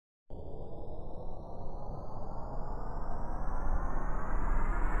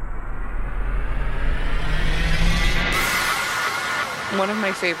One of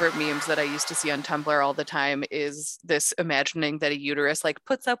my favorite memes that I used to see on Tumblr all the time is this imagining that a uterus like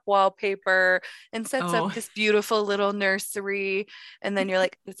puts up wallpaper and sets up this beautiful little nursery. And then you're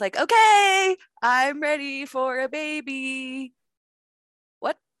like, it's like, okay, I'm ready for a baby.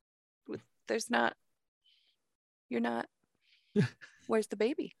 What? There's not. You're not. Where's the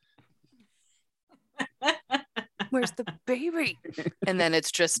baby? Where's the baby? And then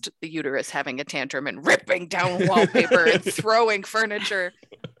it's just the uterus having a tantrum and ripping down wallpaper and throwing furniture.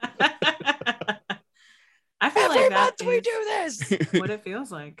 I feel Every like month we do this. What it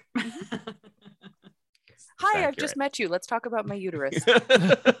feels like. Hi, I've just met you. Let's talk about my uterus.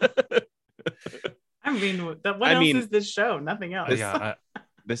 I mean, what else is this show? Nothing else. Yeah,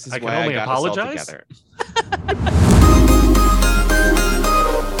 this is I why can only I got apologize. us all together.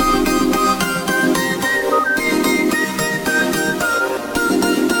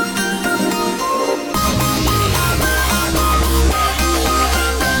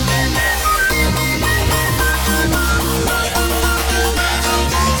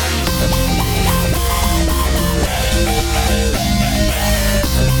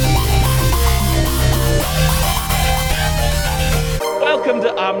 Welcome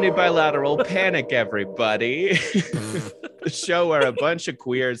to Omni Bilateral Panic, everybody. The show where a bunch of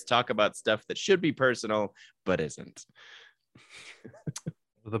queers talk about stuff that should be personal, but isn't.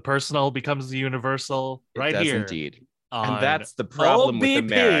 The personal becomes the universal right here. Indeed. And that's the problem with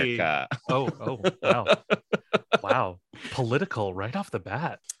America. Oh, wow. Wow. Political right off the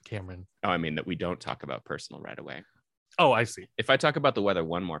bat, Cameron. Oh, I mean that we don't talk about personal right away. Oh, I see. If I talk about the weather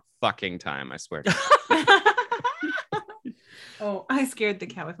one more fucking time, I swear. Oh, I scared the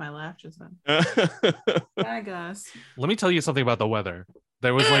cat with my laugh just then. I guess. Let me tell you something about the weather.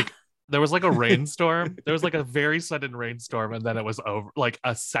 There was like a rainstorm. There was like a very sudden rainstorm, and then it was over. Like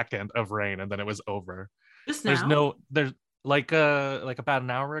a second of rain, and then it was over. Just now? There's like about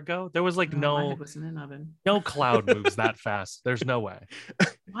an hour ago. There was like My head was in an oven. no cloud moves that fast. There's no way.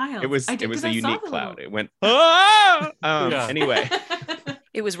 Wild. It was a unique cloud. It went. Anyway,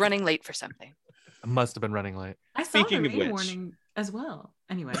 It was running late for something. I must have been running late. I saw Speaking the of rain which. warning as well.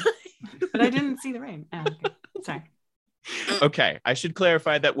 Anyway, but I didn't see the rain. Oh, okay. Sorry. Okay, I should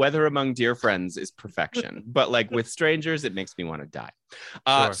clarify that weather among dear friends is perfection, but like with strangers, it makes me want to die.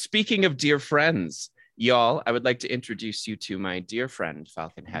 Sure. Speaking of dear friends, y'all, I would like to introduce you to my dear friend,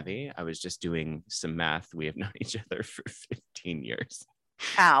 Falcon Heavy. I was just doing some math. We have known each other for 15 years.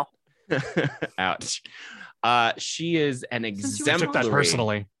 Ow. Ouch. She is an Since you were I took that exemplary.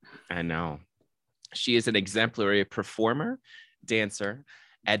 personally. I know. She is an exemplary performer, dancer,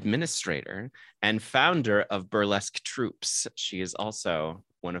 administrator, and founder of Burlesque Troops. She is also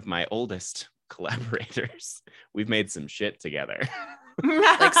one of my oldest collaborators. We've made some shit together.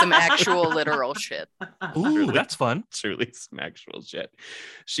 Like some actual literal shit. Ooh, that's fun. Truly some actual shit.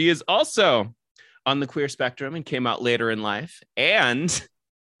 She is also on the queer spectrum and came out later in life and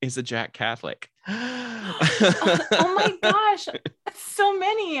is a Jack Catholic. Oh my gosh. So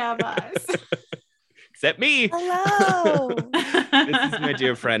many of us. Except me. Hello. This is my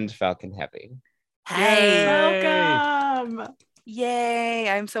dear friend, Falcon Heavy. Hey. Welcome. Yay.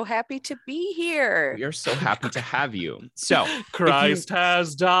 I'm so happy to be here. We are so happy to have you. So, Christ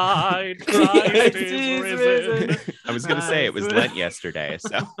has died. Christ is risen. I was going to say it was Lent yesterday,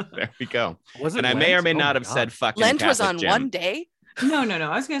 so there we go. Was it And I Lent? may or may Oh not my have God. said fucking Lent was Catholic on Jim. one day. No.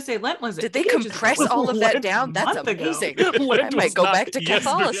 I was gonna say Lent was. Did they ages compress ago. all of that Lent down? That's month ago. amazing. Lent I was might go not back to yesterday.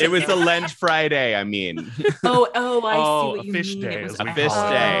 Catholicism. It was a Lent Friday, I mean. Oh, I Oh, see what a you fish mean. day It was is what we a fish fish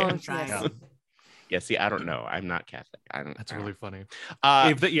day. That's right. Yeah. Yeah, see, I don't know. I'm not Catholic. I don't. That's really funny.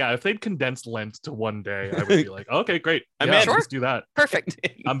 Uh, If they'd condensed Lent to one day, I would be like, okay, great. I'm Yeah, in. let's do that. Perfect.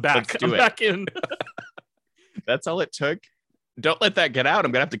 I'm back. Let's do I'm it. back in. That's all it took. Don't let that get out.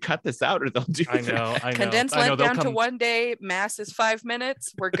 I'm gonna have to cut this out, or they'll do. I know. Condense I know. Lent They'll down to come. one day. Mass is 5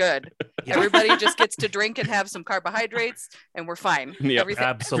 minutes. We're good. Yeah. Everybody just gets to drink and have some carbohydrates, and we're fine. Yep. Everything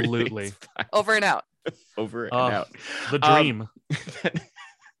Absolutely. Everything's fine. over and out. Over and Oh, out. The dream.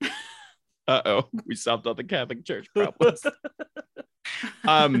 We solved all the Catholic Church problems. Except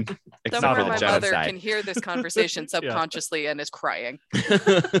Somewhere for my the mother genocide. can hear this conversation subconsciously and is crying.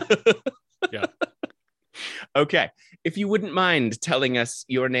 Yeah. Okay. If you wouldn't mind telling us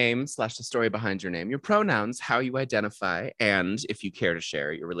your name / the story behind your name, your pronouns, how you identify, and if you care to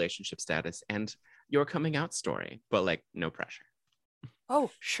share your relationship status and your coming out story, but like no pressure. Oh,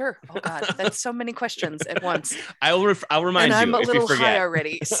 sure. Oh God, that's so many questions at once. I'll remind And I'm you a if you little high forget.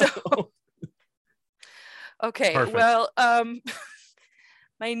 already. So okay. Perfect. Well,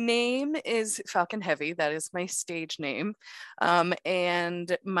 my name is Falcon Heavy. That is my stage name.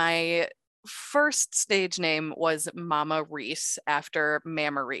 And my first stage name was Mama Reese after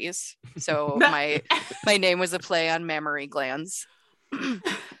mammaries. So my name was a play on mammary glands. And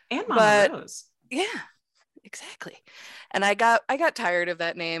Mama Rose. Yeah, exactly. And I got tired of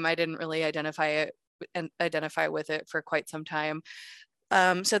that name. I didn't really identify with it for quite some time.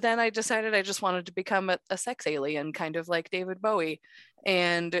 So then I decided I just wanted to become a sex alien, kind of like David Bowie,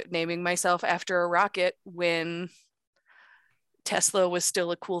 and naming myself after a rocket when Tesla was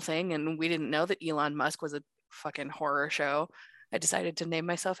still a cool thing and we didn't know that Elon Musk was a fucking horror show. I decided to name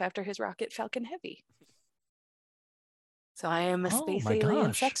myself after his rocket, Falcon Heavy. So I am a space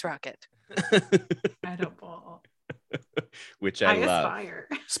alien sex rocket. Incredible. Which I love. Aspire.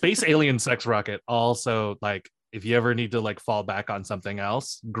 Space alien sex rocket. Also, like, if you ever need to like fall back on something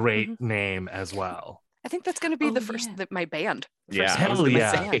else, great name as well. I think that's going to be the first my band. Yeah, hell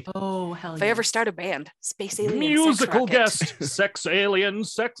yeah. Band. Oh hell! If I ever start a band, space alien musical sex guest, sex alien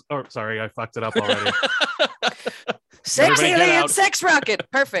sex. Oh, sorry, I fucked it up already. Sex alien sex rocket.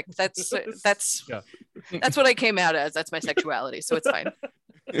 Perfect. That's what I came out as. That's my sexuality, so it's fine.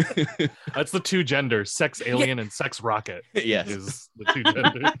 That's the two genders: sex alien and sex rocket. Yes, is the two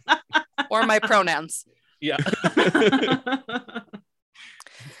genders. Or my pronouns. Yeah.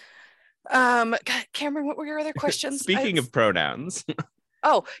 God, Cameron, what were your other questions? Speaking of pronouns.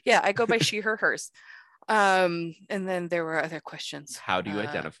 Oh, yeah, I go by she, her, hers. And then there were other questions. How do you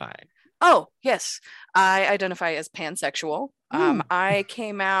identify? Oh, yes. I identify as pansexual. I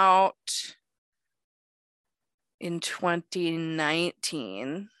came out in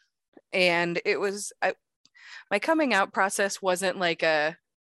 2019, and it was my coming out process wasn't like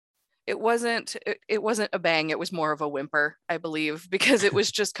it wasn't a bang. It was more of a whimper, I believe, because it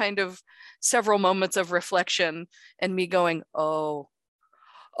was just kind of several moments of reflection and me going, oh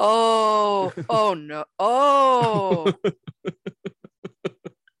no,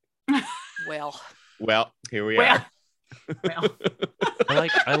 well, here we are. Well. I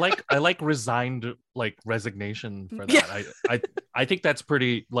like resigned like resignation for that. Yeah. I think that's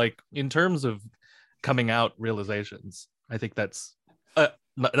pretty, like, in terms of coming out realizations, I think that's a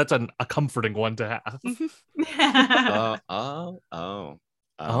comforting one to have.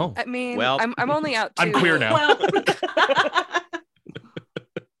 I mean, well, I'm only out to... I'm queer now.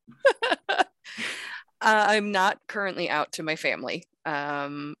 I'm not currently out to my family.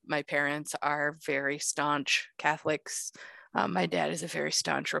 My parents are very staunch Catholics. My dad is a very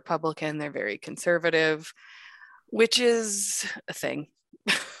staunch Republican. They're very conservative, which is a thing.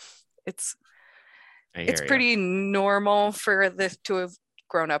 It's pretty normal for this to have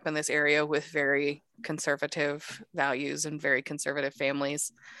grown up in this area with very conservative values and very conservative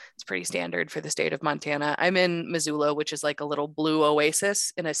families. It's pretty standard for the state of Montana. I'm in Missoula, which is like a little blue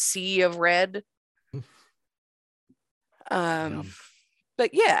oasis in a sea of red.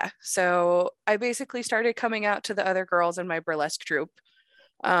 But yeah, so I basically started coming out to the other girls in my burlesque troupe,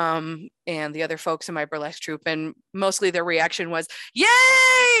 and the other folks in my burlesque troupe, and mostly their reaction was,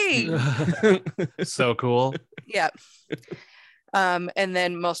 yay! So cool. Yeah. And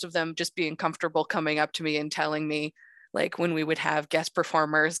then most of them just being comfortable coming up to me and telling me, like, when we would have guest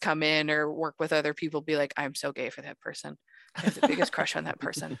performers come in or work with other people, be like, I'm so gay for that person. I have the biggest crush on that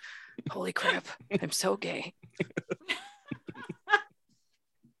person. Holy crap, I'm so gay.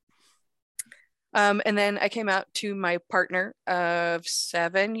 And then I came out to my partner of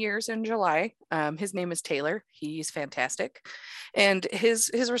 7 years in July. His name is Taylor. He's fantastic. And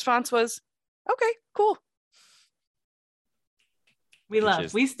his response was, okay, cool. We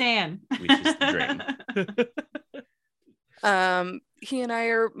stand. Which is the dream. He and I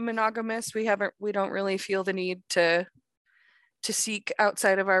are monogamous. We don't really feel the need to seek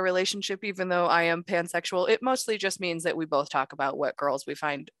outside of our relationship, even though I am pansexual. It mostly just means that we both talk about what girls we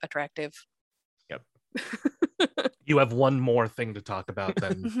find attractive. Yep. You have one more thing to talk about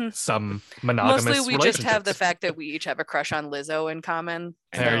than some monogamous mostly we just have the fact that we each have a crush on Lizzo in common.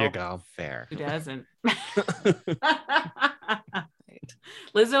 There you go. Fair. Who doesn't?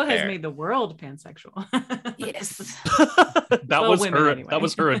 Lizzo has made the world pansexual. Yes. That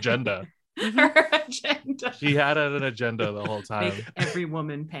was her agenda. Her agenda. She had an agenda the whole time. Make every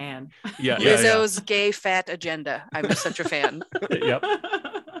woman pan. Yeah. Lizzo's gay fat agenda. I'm such a fan. Yep.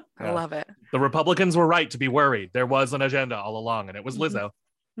 I love it. The Republicans were right to be worried. There was an agenda all along, and it was Lizzo.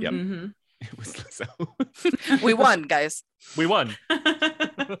 Yep. Mm-hmm. It was Lizzo. We won, guys. We won.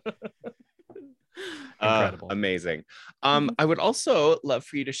 Incredible. Amazing. I would also love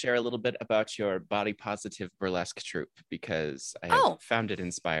for you to share a little bit about your body positive burlesque troupe, because I have found it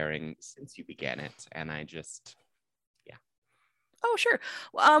inspiring since you began it, and I just Oh, sure.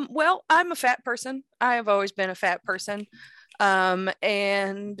 Well, I'm a fat person. I have always been a fat person.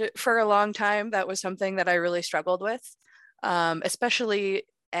 And for a long time, that was something that I really struggled with, especially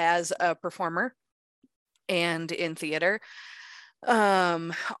as a performer and in theater.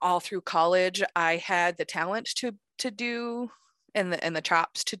 All through college, I had the talent to do and the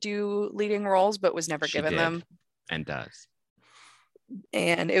chops to do leading roles, but was never given them. And does.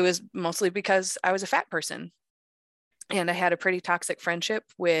 And it was mostly because I was a fat person. And I had a pretty toxic friendship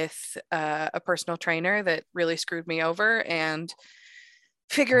with a personal trainer that really screwed me over. And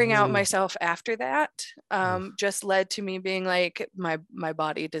figuring out myself after that just led to me being like, my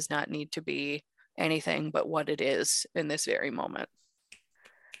body does not need to be anything but what it is in this very moment.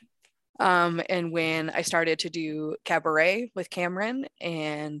 And when I started to do cabaret with Cameron,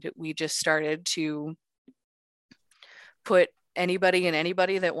 and we just started to put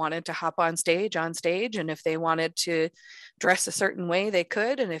anybody that wanted to hop on stage, and if they wanted to dress a certain way, they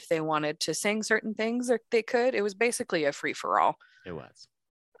could, and if they wanted to sing certain things, they could. It was basically a free-for-all. It was.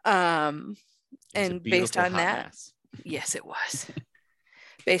 And based on that, mess. Yes, it was.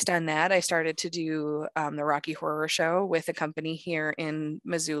 Based on that, I started to do the Rocky Horror Show with a company here in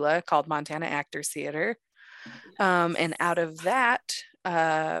Missoula called Montana Actors Theater. And out of that,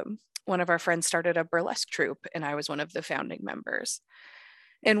 one of our friends started a burlesque troupe, and I was one of the founding members.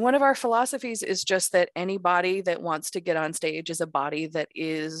 And one of our philosophies is just that any body that wants to get on stage is a body that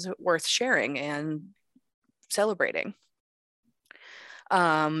is worth sharing and celebrating.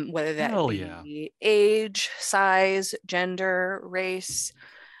 Whether that be age, size, gender, race,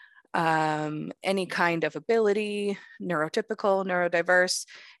 any kind of ability, neurotypical, neurodiverse,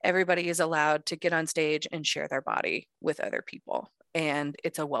 everybody is allowed to get on stage and share their body with other people. And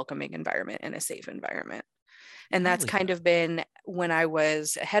it's a welcoming environment and a safe environment. And that's kind of been, when I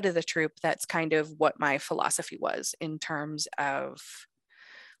was head of the troupe, that's kind of what my philosophy was in terms of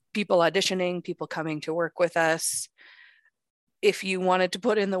people auditioning, people coming to work with us. If you wanted to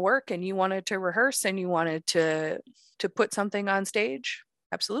put in the work and you wanted to rehearse and you wanted to put something on stage,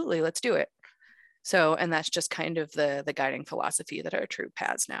 absolutely, let's do it. So, and that's just kind of the guiding philosophy that our troupe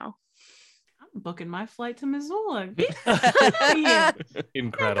has now. I'm booking my flight to Missoula.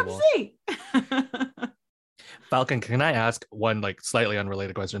 Incredible. Falcon, can I ask one like slightly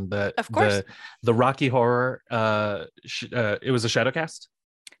unrelated question? Of course. The Rocky Horror, it was a shadow cast?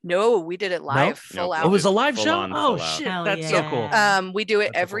 No, we did it live, full out. It was a live show? Oh shit, Hell that's yeah. so cool. We do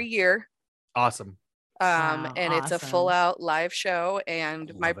it every year. Awesome. And it's a awesome. full out live show,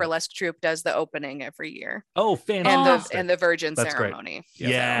 and my Love it. burlesque troupe does the opening every year. Oh, fantastic. And the Virgin That's great. ceremony.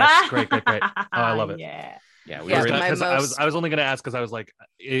 Yes, great. Oh, I love it. Yeah. Yeah, Yeah, were my most- I was only going to ask because I was like,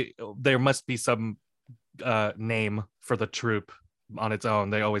 there must be some name for the troupe on its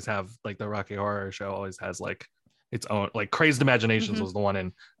own. They always have like the Rocky Horror Show always has like its own, like Crazed Imaginations was the one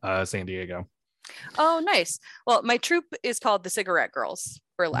in San Diego. Oh, nice. Well, my troupe is called the Cigarette Girls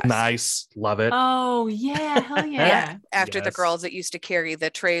Burlesque. Nice, love it. Oh yeah, hell yeah. After the Yes. girls that used to carry the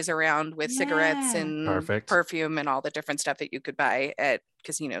trays around with cigarettes Yeah. and Perfect. perfume and all the different stuff that you could buy at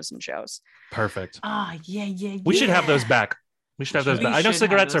casinos and shows. Perfect. Ah, yeah. We should have those back. We should have those We back. I know should have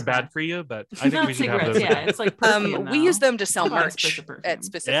cigarettes those are bad back. for you, but I think Not we should have cigarettes, those yeah. back. It's like perfume, We use them to sell Buy a merch spritz of perfume. at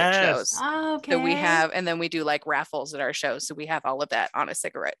specific Yes. shows. Oh, okay. So we have, and then we do like raffles at our shows. So we have all of that on a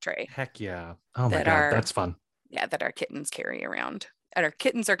cigarette tray. Heck yeah. Oh my That God, are- that's fun. Yeah, that our kittens carry around. And our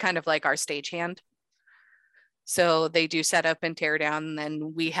kittens are kind of like our stagehand. So they do set up and tear down, and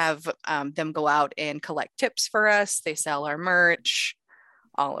then we have them go out and collect tips for us. They sell our merch,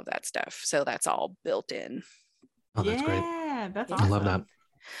 all of that stuff. So that's all built in. Oh, that's great. Yeah, that's I awesome. love that.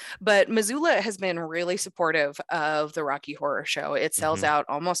 But Missoula has been really supportive of the Rocky Horror Show. It sells out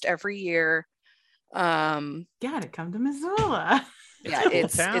almost every year. Gotta come to Missoula. Yeah, a cool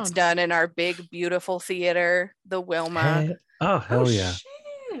it's town. done in our big, beautiful theater, the Wilma. Hell yeah.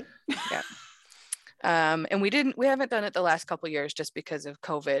 Shit. And we haven't done it the last couple years just because of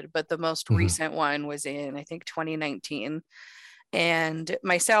COVID, but the most recent one was in, I think, 2019. And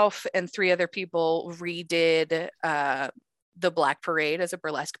myself and 3 other people redid the Black Parade as a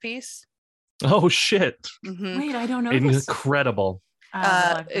burlesque piece. Oh shit. Mhm. Wait, I don't know this. Incredible.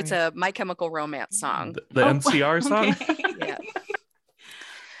 It's a My Chemical Romance song. The MCR song? Okay. Yeah.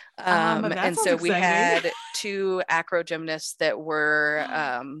 That And sounds so we exciting. had 2 acro gymnasts that were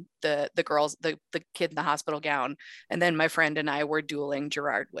the girls, the kid in the hospital gown, and then my friend and I were dueling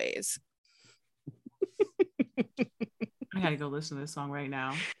Gerard Ways. I gotta go listen to this song right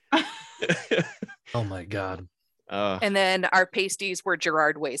now. Oh my God. And then our pasties were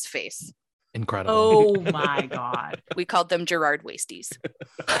Gerard Ways' face. Incredible. Oh my God. We called them Gerard Wasties.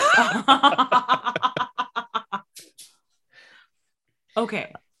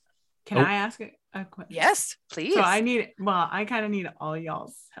 Okay. Can Oh. I ask it? Yes, please. So I kind of need all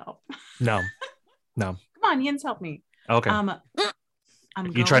y'all's help. No. Come on, Yins, help me. Okay. I'm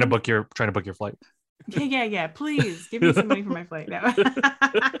trying to book your flight? Yeah. Please give me some money for my flight.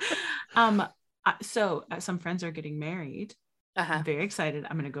 No. So some friends are getting married. I'm very excited.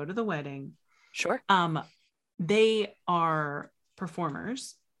 I'm going to go to the wedding. Sure. They are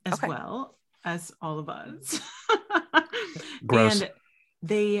performers as well as all of us. Gross. And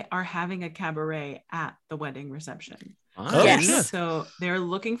they are having a cabaret at the wedding reception. Oh, yes. So they're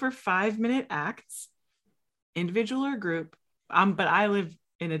looking for 5-minute acts, individual or group. But I live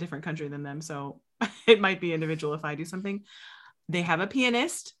in a different country than them, so it might be individual if I do something. They have a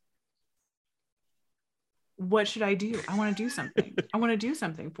pianist. What should I do? I want to do something. I want to do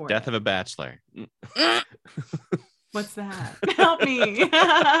something for Death of a Bachelor. What's that? Help me.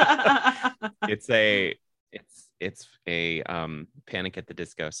 It's a Panic at the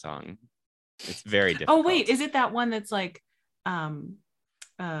Disco song. It's very difficult. Oh wait, is it that one that's like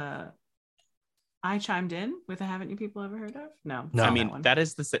I chimed in with a Haven't You People Ever Heard of? No. I mean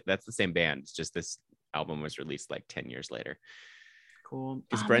that's the same band. It's just this album was released like 10 years later. Cool.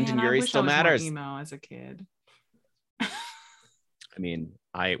 Because Brendan Urie still matters. Emo as a kid. I mean,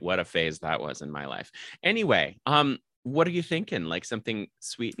 what a phase that was in my life. Anyway, what are you thinking? Like something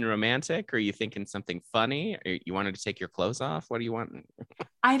sweet and romantic? Or are you thinking something funny? Or you wanted to take your clothes off? What do you want?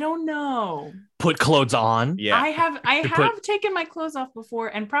 I don't know. Put clothes on. Yeah. I have taken my clothes off before,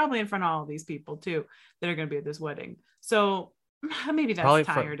 and probably in front of all these people too that are going to be at this wedding. So maybe that's probably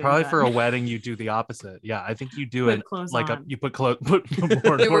for a wedding you do the opposite. Yeah, I think you do it like you put more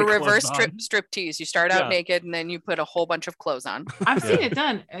you were reverse strip tease. You start out naked and then you put a whole bunch of clothes on. I've seen it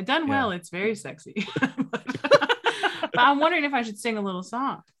done well. It's very sexy. But I'm wondering if I should sing a little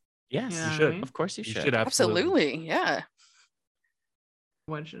song. Yes, you should. I mean? Of course you should. Absolutely. Yeah.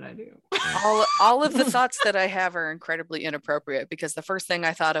 What should I do? all of the thoughts that I have are incredibly inappropriate because the first thing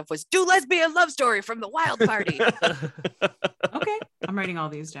I thought of was do lesbian love story from the Wild Party. Okay. I'm writing all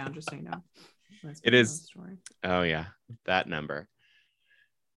these down just so you know. It is. Oh yeah. That number.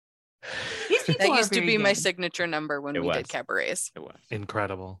 These people that used to be my signature number when we did cabarets. It was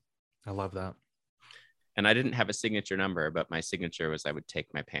incredible. I love that. And I didn't have a signature number, but my signature was I would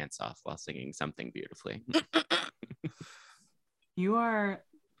take my pants off while singing Something Beautifully. You are.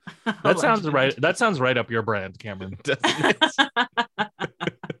 That sounds right. That sounds right up your brand, Cameron. Doesn't it?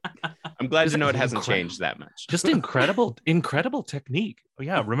 I'm glad to know it hasn't changed that much. Just incredible technique. Oh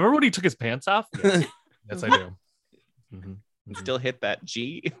yeah, remember when he took his pants off? Yes, yes I do. Mm-hmm. Still hit that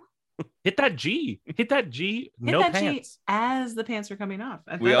G. Hit that G. No pants. G as the pants are coming off.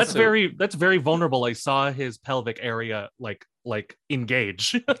 That's very vulnerable. I saw his pelvic area like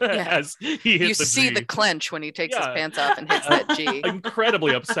engage as he hit the see G. the clench when he takes his pants off and hits that G.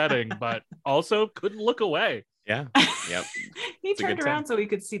 Incredibly upsetting, but also couldn't look away. Yeah. Yep. He turned around so he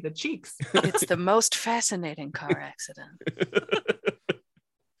could see the cheeks. It's the most fascinating car accident.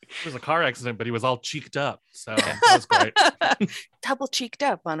 It was a car accident, but he was all cheeked up, so that was great. Double cheeked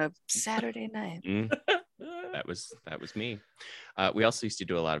up on a Saturday night. That was me. We also used to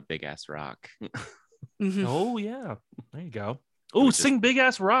do a lot of Big Ass Rock. Mm-hmm. Oh yeah, there you go. Oh, sing Big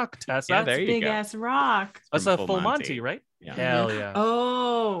Ass Rock, Tessa. Yeah, there you Big go. Ass Rock. That's a full Monty, right? Yeah. Hell yeah.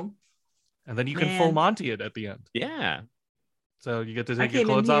 Oh. And then you can full Monty it at the end. Yeah. So you get to take your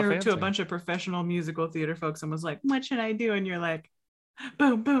clothes off. I came in here to a bunch of professional musical theater folks and was like, "What should I do?" And you're like,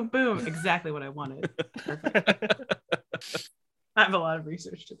 "Boom, boom, boom!" Exactly what I wanted. Perfect. I have a lot of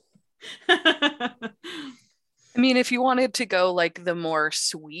research to do. I mean, if you wanted to go like the more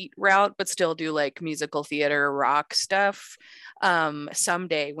sweet route, but still do like musical theater rock stuff,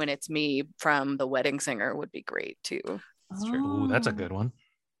 Someday When It's Me from The Wedding Singer would be great too. That's true. Ooh, that's a good one.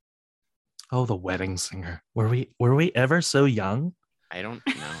 Oh, The Wedding Singer. Were we ever so young? I don't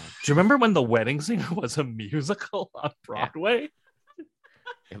know. Do you remember when The Wedding Singer was a musical on Broadway?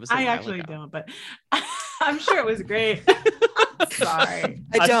 Yeah. I actually don't, but I'm sure it was great. Sorry.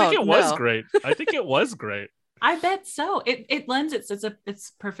 I think it was great. I think it was great. I bet so. It lends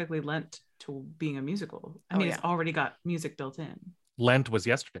it's perfectly lent to being a musical. I mean, it's already got music built in. Lent was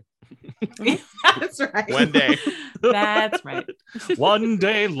yesterday. That's right. One day. That's right. One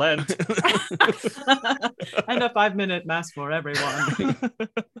day Lent. And a 5-minute mass for everyone.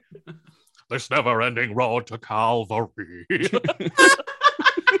 This never-ending road to Calvary.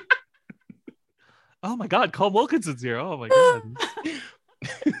 Oh my God, Carl Wilkinson's here. Oh my God.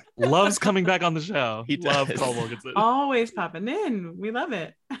 Loves coming back on the show. He loves Carl Wilkinson. Always popping in. We love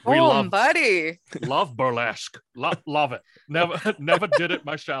it. We love buddy. Love burlesque. Love it. Never did it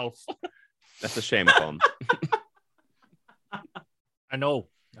myself. That's a shame, Colm. I know.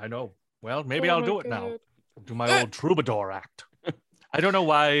 Well, maybe I'll do it now. Do my old troubadour act. I don't know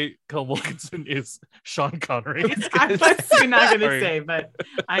why Cole Wilkinson is Sean Connery. I was not going to say, but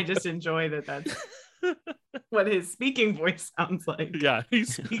I just enjoy that that's what his speaking voice sounds like. Yeah, he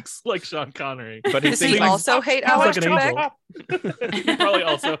speaks like Sean Connery. But does he also hate Alex Trebek? He probably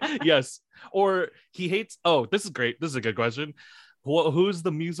also, yes. Or he hates, oh, this is great. This is a good question. Who's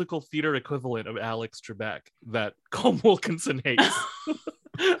the musical theater equivalent of Alex Trebek that Cole Wilkinson hates?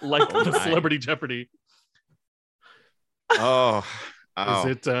 Like the Celebrity Jeopardy. Oh. Is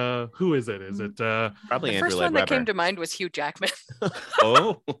it who is it? Is it probably the Andrew first Lloyd one Webber. that came to mind was Hugh Jackman.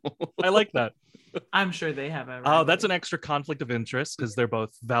 Oh, I like that. I'm sure they have a Oh, that's an extra conflict of interest because they're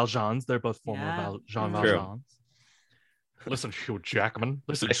both Valjeans. They're both former Jean Valjeans. Listen, Hugh Jackman.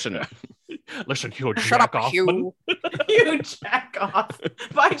 Listen, Hugh Shut up, Jackoff. Hugh. Hugh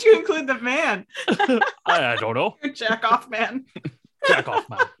Jackoff. Why'd you include the man? I don't know. Hugh Jackoff man. Jackoff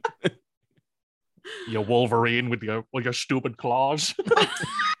man. You Wolverine with your stupid claws.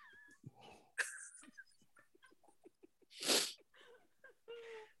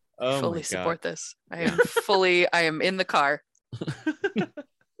 oh fully support this. I am in the car.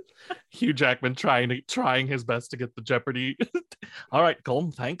 Hugh Jackman trying his best to get the Jeopardy. All right,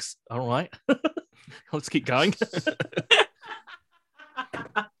 Colm, thanks. All right. Let's keep going.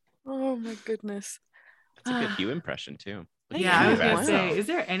 Oh my goodness. That's a good Hugh impression too. Yeah, I was Wow. gonna say, is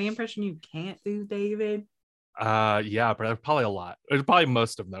there any impression you can't do, David? Yeah, but there's probably a lot. There's probably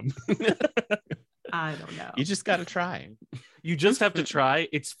most of them. I don't know. You just gotta try. You just have to try.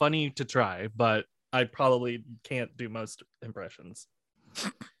 It's funny to try, but I probably can't do most impressions.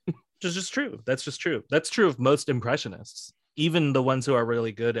 Which is just true. That's just true. That's true of most impressionists. Even the ones who are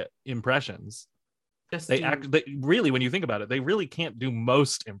really good at impressions. They really, when you think about it, they really can't do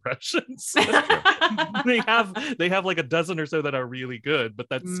most impressions. they have like a dozen or so that are really good, but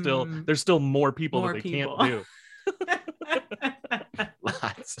that's still there's still more people that they can't do.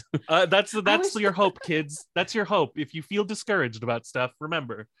 Lots. That's your hope, kids. That's your hope. If you feel discouraged about stuff,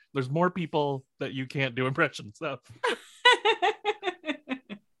 remember there's more people that you can't do impressions of.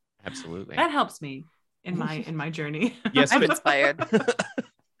 Absolutely. That helps me in my journey. Yes, I'm but, inspired.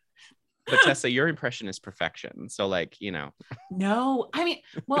 but Tessa, your impression is perfection. So like, you know. No, I mean,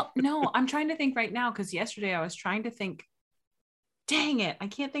 well, no, I'm trying to think right now because yesterday I was trying to think. Dang it, I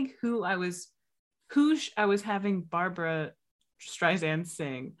can't think who I was having Barbara Streisand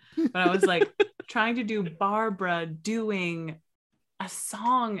sing, but I was like trying to do Barbara doing a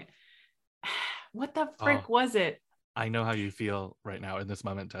song. What the frick was it? I know how you feel right now in this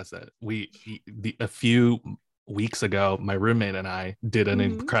moment, Tessa. A few weeks ago, my roommate and I did an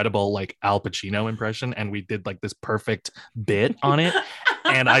incredible like Al Pacino impression, and we did like this perfect bit on it.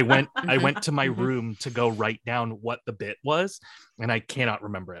 And I went to my room to go write down what the bit was, and I cannot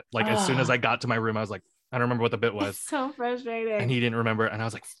remember it. Like as soon as I got to my room, I was like, I don't remember what the bit was. It's so frustrating. And he didn't remember, and I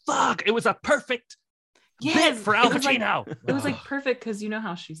was like, fuck! It was a perfect bit for Al Pacino. It was like perfect because you know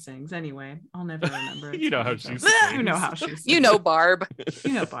how she sings. Anyway, I'll never remember it. You know how she sings. You know how she sings. You know Barb.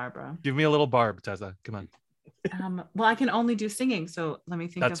 You know Barbara. Give me a little Barb, Tessa. Come on. Well, I can only do singing, so let me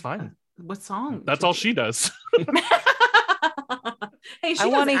think. That's fine. What song? That's all she does. Hey, I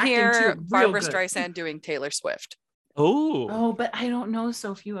want to hear Barbara Streisand doing Taylor Swift. Oh, but I don't know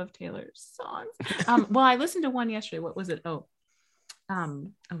so few of Taylor's songs. Well, I listened to one yesterday. What was it? Oh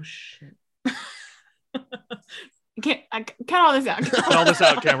shit. I cut all this out. Cut all this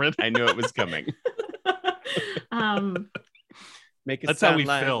out, Cameron. I knew it was coming. Make it That's sound how we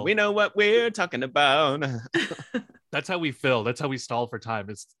like feel. we know what we're talking about. That's how we fill. That's how we stall for time.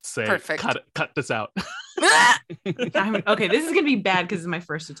 Is say, Perfect. cut this out. Okay, this is gonna be bad because it's my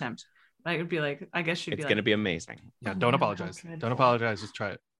first attempt. I would be like, I guess she'd be It's like, gonna be amazing. Yeah, Oh don't my apologize. God, Don't apologize. Just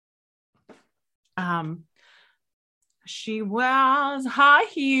try it. She wears high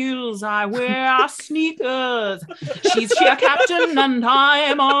heels, I wear sneakers. She's cheer captain and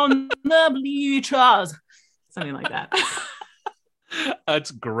I'm on the bleachers. Something like that.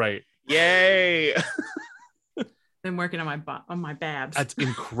 That's great. Yay! Been working on my babs. That's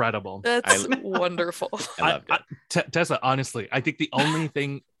incredible. That's wonderful. I loved it. Tessa, honestly, I think the only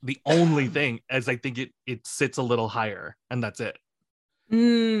thing is I think it sits a little higher, and that's it.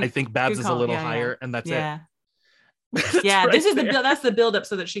 I think Babs is a little higher, and that's it. Yeah, right this is there. that's the build up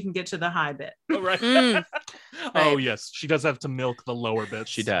so that she can get to the high bit. Right. Oh yes, she does have to milk the lower bits.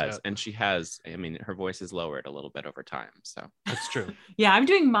 She does, and she has. I mean, her voice is lowered a little bit over time, so that's true. Yeah, I'm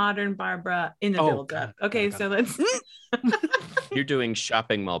doing modern Barbara in the build up. Okay, so let's. You're doing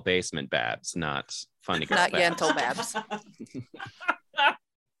shopping mall basement Babs, not funny girl. Not Babs. Yentl Babs.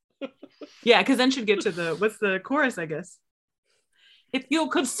 Yeah, because then she'd get to what's the chorus, I guess. If you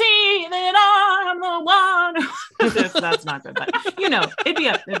could see that I'm the one. That's not good, but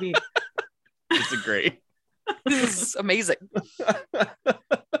it'd be It's a great. This is amazing.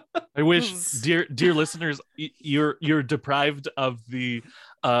 I wish, dear listeners, you're deprived of the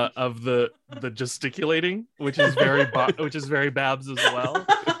gesticulating, which is very Babs as well.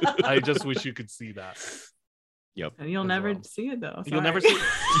 I just wish you could see that. Yep. And you'll never see it though. You'll never see it.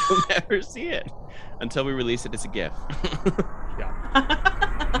 You'll never see it until we release it as a GIF. Yeah.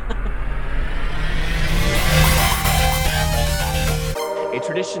 A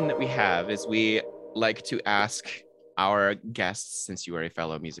tradition that we have is we like to ask our guests, since you are a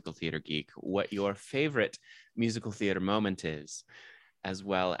fellow musical theater geek, what your favorite musical theater moment is, as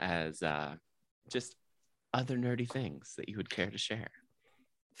well as just other nerdy things that you would care to share.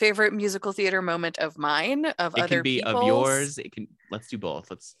 Favorite musical theater moment of mine, of it other can be people's? Of yours. It can. Let's do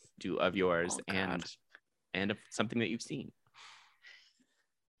both. Let's do of yours and of something that you've seen.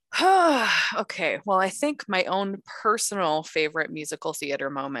 Okay, well, I think my own personal favorite musical theater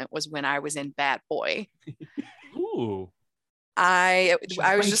moment was when I was in Bad Boy. Ooh. I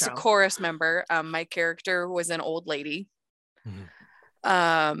was just a chorus member. My character was an old lady.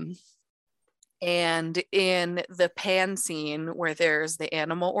 Mm-hmm. And in the pan scene where there's the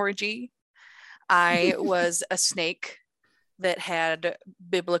animal orgy, I was a snake that had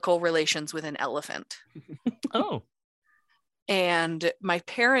biblical relations with an elephant. Oh. And my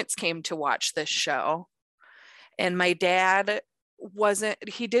parents came to watch this show, and my dad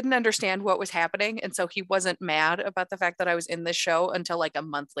he didn't understand what was happening, and so he wasn't mad about the fact that I was in this show until like a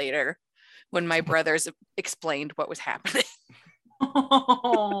month later when my brothers explained what was happening.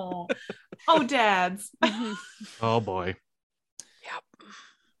 Oh, dads. Oh boy. Yep.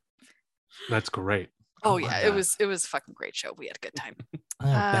 That's great. Oh yeah, it was a fucking great show. We had a good time.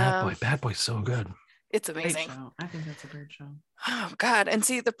 Bad Boy's so good. It's amazing. I think that's a great show. Oh God. And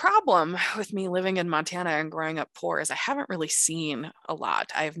see, the problem with me living in Montana and growing up poor is I haven't really seen a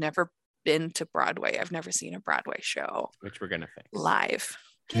lot. I've never been to Broadway. I've never seen a Broadway show. Which we're gonna fix. Live.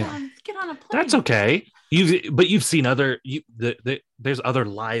 Get on a plane. That's okay. You've seen other there's other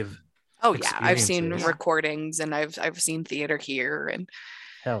live. Oh yeah, I've seen recordings and I've seen theater here, and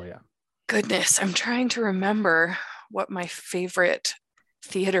hell yeah. Goodness, I'm trying to remember what my favorite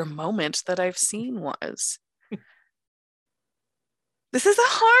theater moment that I've seen was. This is a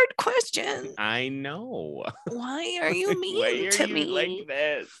hard question. I know. Why are you mean to me like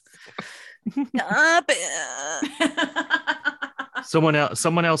this? Stop it.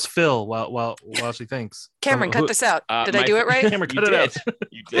 Someone else fill while she thinks. Cameron, cut this out. Did I do it right? Cameron, cut it out.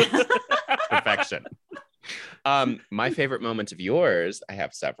 You did. Perfection. My favorort moment of yours, I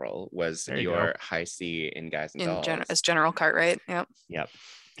have several, was your high C in Guys and Dolls. As General Cartwright. Yep.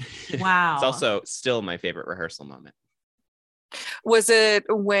 Wow. It's also still my favorite rehearsal moment. Was it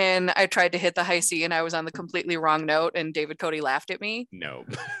when I tried to hit the high C and I was on the completely wrong note and David Cody laughed at me? No.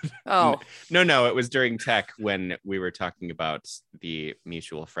 Oh. No. It was during tech when we were talking about the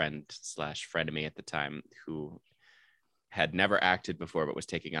mutual friend / frenemy at the time who had never acted before but was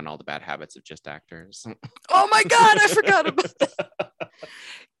taking on all the bad habits of just actors. Oh my God, I forgot about that.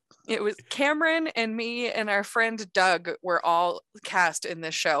 It was Cameron and me and our friend Doug were all cast in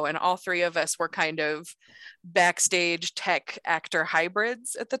this show, and all three of us were kind of backstage tech actor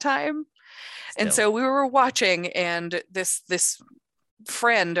hybrids at the time. Still. And so we were watching, and this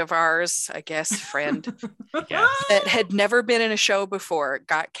friend of ours, I guess, that had never been in a show before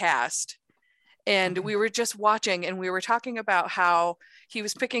got cast. And we were just watching, and we were talking about how he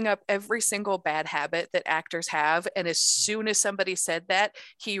was picking up every single bad habit that actors have. And as soon as somebody said that,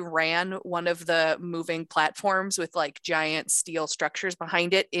 he ran one of the moving platforms with like giant steel structures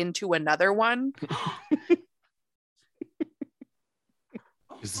behind it into another one.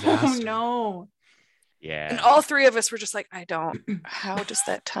 Oh no. Yeah. And all three of us were just like, how does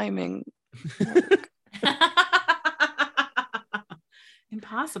that timing work?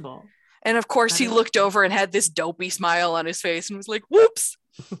 Impossible. And of course, he looked over and had this dopey smile on his face and was like, whoops.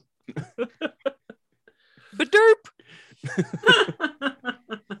 Ba-derp.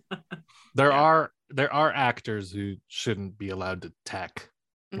 There are actors who shouldn't be allowed to tech.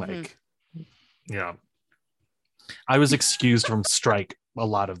 Like, yeah. I was excused from strike a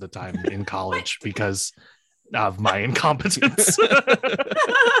lot of the time in college because of my incompetence. We're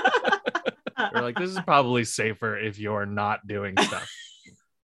like, this is probably safer if you're not doing stuff.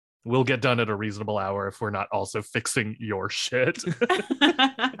 We'll get done at a reasonable hour if we're not also fixing your shit.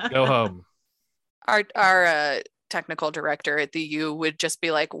 Go home. Our technical director at the U would just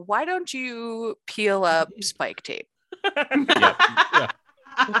be like, why don't you peel up spike tape? Yeah.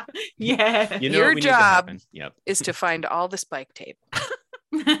 Yeah. You know Your what we need to job happen. Yep. is to find all the spike tape.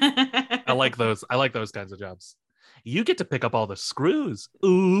 I like those kinds of jobs. You get to pick up all the screws.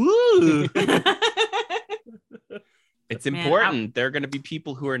 Ooh. It's important. There are going to be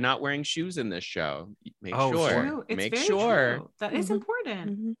people who are not wearing shoes in this show. Make sure. True. It's Make very sure. true. That is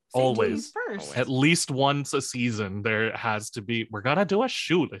important. Always. First. Always. At least once a season, there has to be. We're gonna do a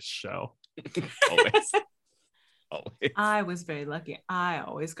shoeless show. Always. Always. I was very lucky. I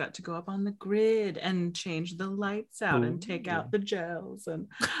always got to go up on the grid and change the lights out and take out the gels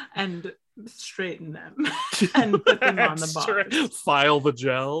and straighten them and put them on the bars. File the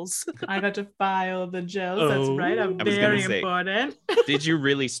gels. I got to file the gels. That's right. I'm I was gonna very say, important. Did you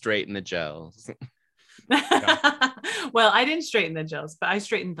really straighten the gels? Well, I didn't straighten the gels, but I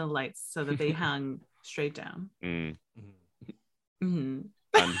straightened the lights so that they hung straight down. Mm-hmm.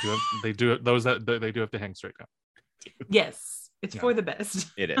 They do those that they do have to hang straight down. Yes, it's for the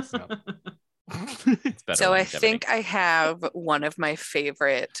best. It is. It's better. So I think I have one of my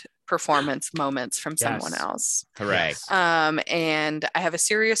favorite performance moments from someone else. Hooray. And I have a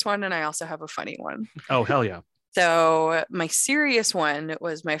serious one and I also have a funny one. Oh, hell yeah. So my serious one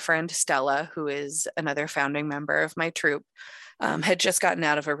was my friend Stella, who is another founding member of my troupe, had just gotten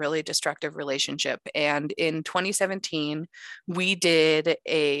out of a really destructive relationship. And in 2017, we did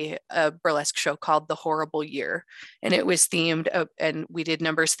a burlesque show called The Horrible Year. And it was themed, and we did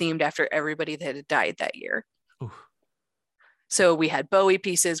numbers themed after everybody that had died that year. Ooh. So we had Bowie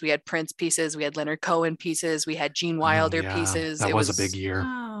pieces, we had Prince pieces, we had Leonard Cohen pieces, we had Gene Wilder pieces. That was a big year.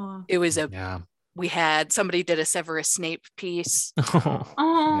 It was we had, somebody did a Severus Snape piece.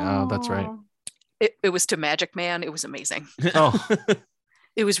 Yeah, that's right. It was to Magic Man. It was amazing. Oh,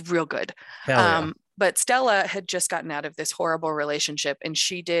 it was real good. But Stella had just gotten out of this horrible relationship and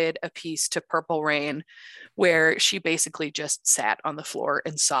she did a piece to Purple Rain where she basically just sat on the floor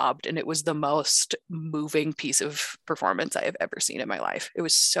and sobbed. And it was the most moving piece of performance I have ever seen in my life. It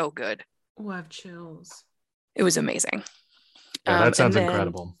was so good. Oh, I have chills. It was amazing. Yeah, that sounds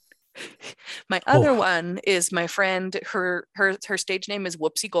incredible. My other one is my friend, her stage name is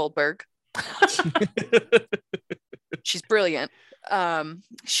Whoopsie Goldberg. She's brilliant. I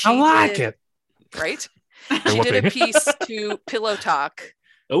like it. Right? She did a piece to Pillow Talk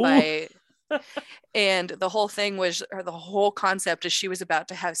and the whole thing was, or the whole concept is she was about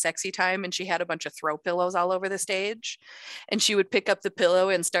to have sexy time and she had a bunch of throw pillows all over the stage and she would pick up the pillow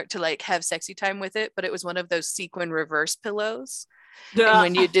and start to like have sexy time with it, but it was one of those sequin reverse pillows. And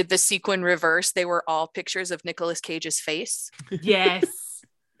when you did the sequin reverse, they were all pictures of Nicolas Cage's face. Yes.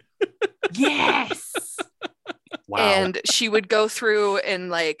 Yes. Wow. And she would go through and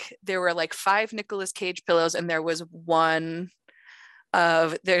like there were like 5 Nicolas Cage pillows and there was one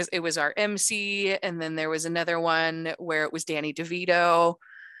of it was our MC and then there was another one where it was Danny DeVito.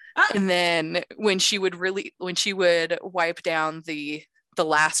 And then when she would wipe down the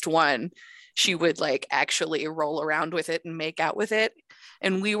last one, she would like actually roll around with it and make out with it.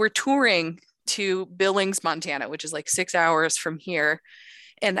 And we were touring to Billings, Montana, which is like 6 hours from here.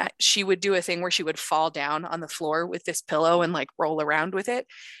 And she would do a thing where she would fall down on the floor with this pillow and like roll around with it.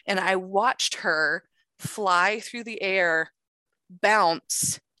 And I watched her fly through the air,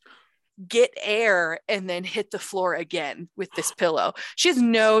 bounce, get air, and then hit the floor again with this pillow. She has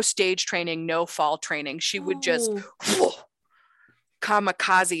no stage training, no fall training. She would just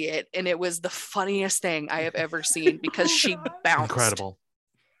kamikaze it. And it was the funniest thing I have ever seen because she bounced. Incredible.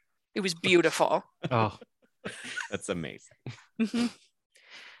 It was beautiful. Oh, that's amazing. Mm-hmm.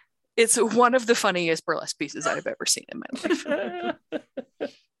 It's one of the funniest burlesque pieces I've ever seen in my life.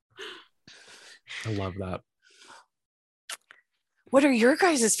 I love that. What are your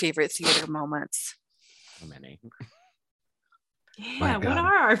guys' favorite theater moments? So many. Yeah, what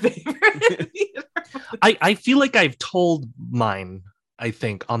are our favorite theater moments? I feel like I've told mine, I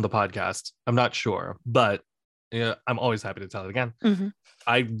think, on the podcast. I'm not sure, but I'm always happy to tell it again. Mm-hmm.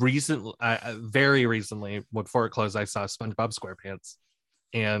 I very recently, before it closed, I saw SpongeBob SquarePants.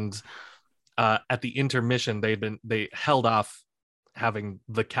 And at the intermission, they held off having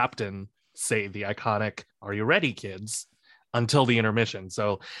the captain say the iconic "Are you ready, kids?" until the intermission.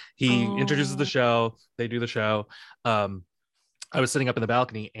 So he introduces the show. They do the show. I was sitting up in the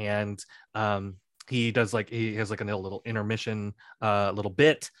balcony, and he has like a little intermission, little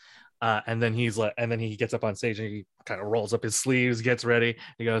bit, and then he gets up on stage and he kind of rolls up his sleeves, gets ready.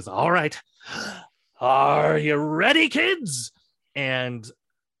 He goes, "All right, are you ready, kids?" And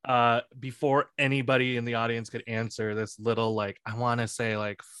before anybody in the audience could answer, this little, like, I want to say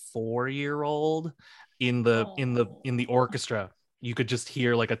like 4-year-old in the orchestra, you could just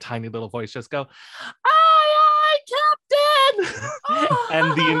hear like a tiny little voice just go, "Aye, aye,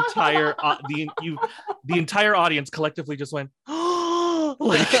 And the entire audience collectively just went,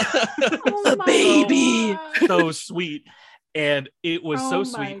 like, the baby. So sweet. And it was so my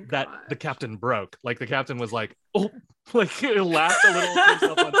sweet that gosh. the captain broke. Like the captain was like, oh, like he laughed a little to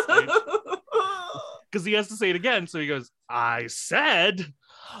himself on stage because he has to say it again. So he goes, I said,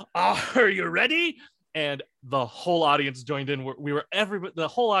 are you ready? And the whole audience joined in. The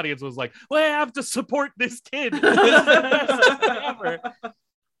whole audience was like, well, I have to support this kid. This is the best thing ever.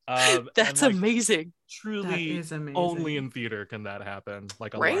 That's like, amazing. Truly, That is amazing. only in theater can that happen.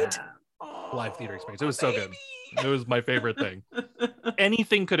 Like a Right? live theater experience. It was so good. It was my favorite thing.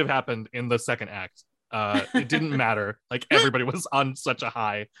 Anything could have happened in the second act. It didn't matter. Like everybody was on such a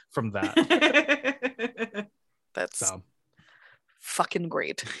high from that. That's fucking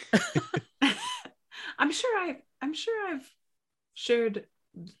great. I'm sure I've shared,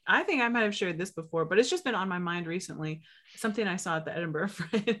 I think I might have shared this before, but it's just been on my mind recently. Something I saw at the Edinburgh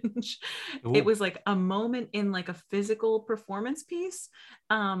Fringe. Ooh. It was like a moment in like a physical performance piece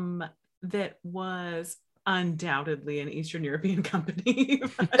that was undoubtedly an Eastern European company.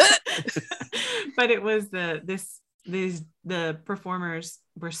 But it was the performers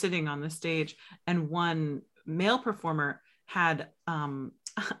were sitting on the stage, and one male performer had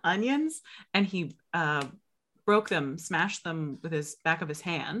onions, and he broke them, smashed them with his back of his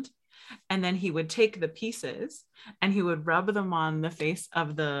hand, and then he would take the pieces and he would rub them on the face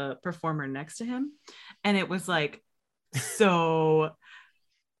of the performer next to him, and it was like so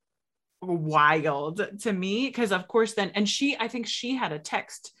wild to me, because of course then, and I think she had a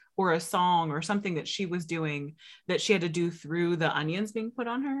text or a song or something that she was doing that she had to do through the onions being put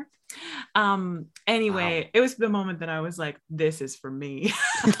on her. Anyway, wow. It was the moment that I was like, this is for me.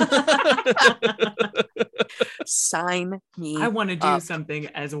 Sign me I want to do up. Something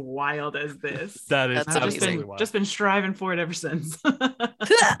as wild as this. That is I've just been striving for it ever since.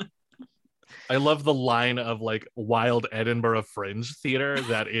 I love the line of like wild Edinburgh Fringe theater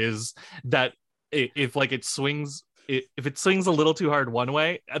that if it swings a little too hard one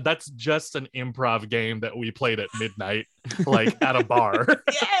way, that's just an improv game that we played at midnight, like at a bar.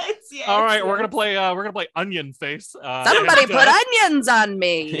 Yes. All right, we're gonna play Onion Face. Somebody put onions on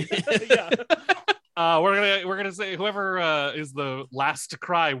me. Yeah. We're gonna say whoever is the last to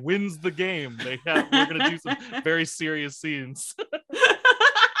cry wins the game. We're gonna do some very serious scenes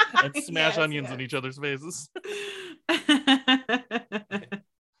and smash onions in each other's faces.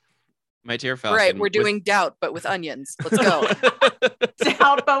 My dear Falcon. Right, we're doing doubt, but with onions. Let's go.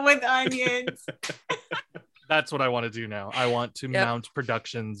 Doubt, but with onions. That's what I want to do now. I want to mount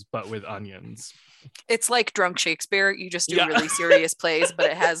productions, but with onions. It's like Drunk Shakespeare. You just do really serious plays, but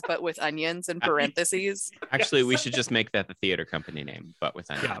it has "but with onions" in parentheses. Actually, we should just make that the theater company name, but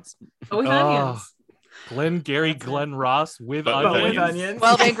with onions. Yeah. With onions. Glenn Ross with onions. But with onions.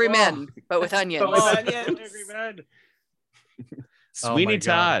 12 Angry Men, but with onions. But with onions. Angry Men. Sweeney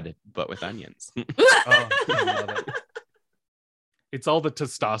Todd, but with onions. I love it. It's all the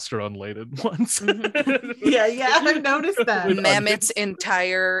testosterone laden ones. Yeah, I've noticed that. Mamet's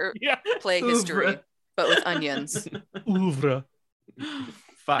entire play history, Oeuvre. But with onions. Oeuvre.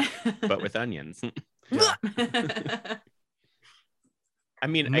 Fuck, but with onions. I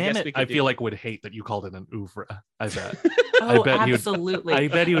mean, Mamet, I guess we could I feel like would hate that you called it an oeuvre. I bet. Oh, absolutely. I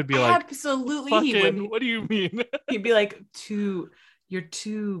bet he would be like, absolutely. He would. What do you mean? He'd be like, you're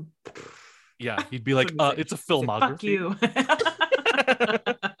too. Yeah, he'd be like, it's a filmography. Fuck you.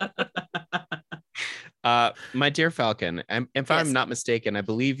 My dear Falcon, if I'm not mistaken, I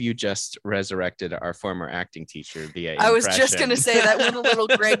believe you just resurrected our former acting teacher via I was just going to say that went a little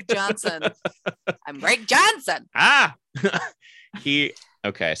Greg Johnson. I'm Greg Johnson.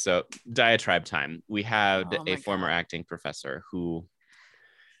 Okay, so diatribe time. We had a former God. acting professor who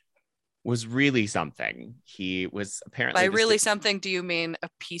was really something. He was apparently... By really something, do you mean a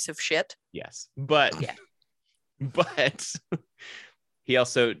piece of shit? Yes, but he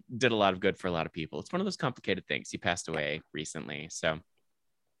also did a lot of good for a lot of people. It's one of those complicated things. He passed away recently, so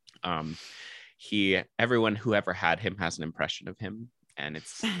everyone who ever had him has an impression of him, and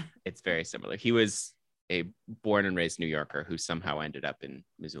it's very similar. He was a born and raised New Yorker who somehow ended up in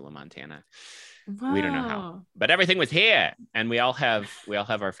Missoula, Montana. Wow. We don't know how, but everything was here, and we all have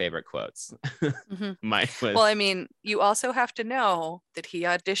our favorite quotes. Mm-hmm. Mine was, well, I mean, you also have to know that he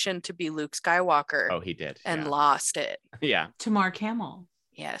auditioned to be Luke Skywalker. Oh, he did, and lost it. Yeah, to Mark Hamill.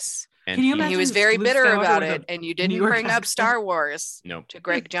 Yes, and can you imagine? He was very Luke bitter Skywalker about it, and you didn't bring up Star Wars. Nope. To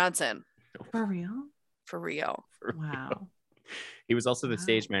Greg Johnson. For real? For real. Wow. He was also the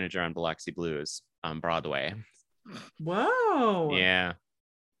stage manager on Biloxi Blues on Broadway. Whoa. Yeah.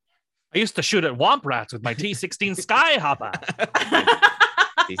 I used to shoot at womp rats with my T16 Skyhopper.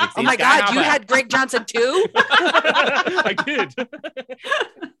 Oh my God, you had Greg Johnson too? I did.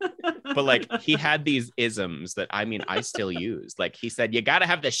 But like he had these isms that I still use. Like he said, you got to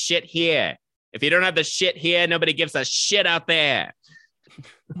have the shit here. If you don't have the shit here, nobody gives a shit out there.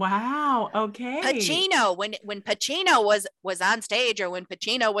 Wow. Okay. Pacino, when Pacino was on stage or when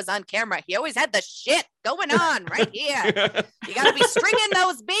Pacino was on camera, he always had the shit going on right here. You got to be stringing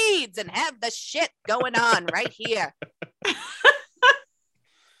those beads and have the shit going on right here.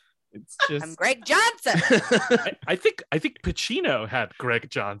 It's just I'm Greg Johnson. I think Pacino had Greg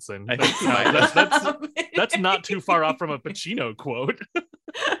Johnson. I think That's not too far off from a Pacino quote.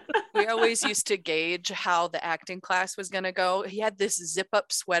 We always used to gauge how the acting class was going to go. He had this zip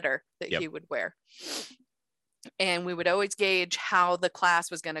up sweater that he would wear. And we would always gauge how the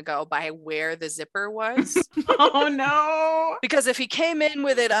class was going to go by where the zipper was. Oh, no. Because if he came in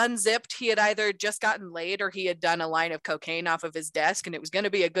with it unzipped, he had either just gotten laid or he had done a line of cocaine off of his desk and it was going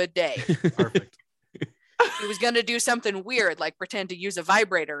to be a good day. Perfect. He was going to do something weird, like pretend to use a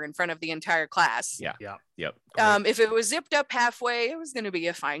vibrator in front of the entire class. Yeah. Yep. If it was zipped up halfway, it was going to be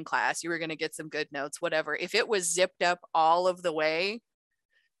a fine class. You were going to get some good notes, whatever. If it was zipped up all of the way,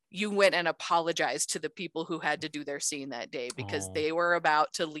 you went and apologized to the people who had to do their scene that day because they were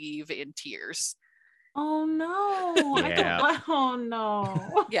about to leave in tears. Oh no. Yeah. Oh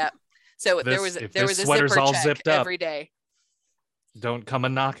no. Yeah. So there was a zipper all check zipped up, every day. Don't come a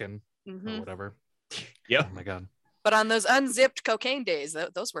knocking Mm-hmm. or whatever. Yep. Oh my God. But on those unzipped cocaine days,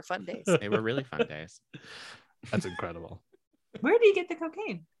 those were fun days. They were really fun days. That's incredible. Where do you get the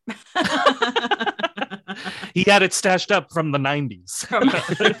cocaine? He had it stashed up from the 90s. From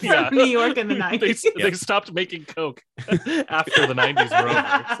New York in the 90s. They stopped making coke after the 90s were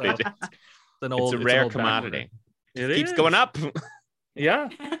over. So it's a rare commodity. It keeps going up. Yeah.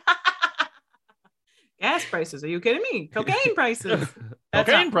 Gas prices. Are you kidding me? Cocaine prices.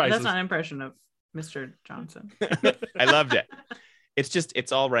 Cocaine prices. That's not an impression of Mr. Johnson. I loved it.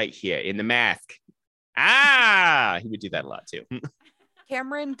 It's all right here in the mask. He would do that a lot too.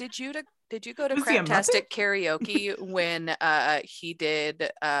 Cameron, did you go to Was he a Craptastic Karaoke when he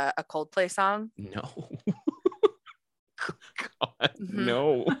did a Coldplay song? No. God,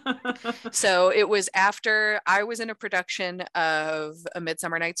 no. So it was after I was in a production of A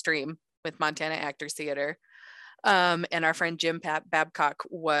Midsummer Night's Dream with Montana Actors Theater. And our friend Jim Babcock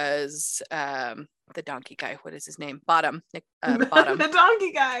was the donkey guy. What is his name? Bottom. Bottom. The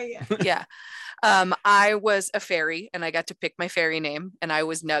donkey guy. Yeah. I was a fairy and I got to pick my fairy name and I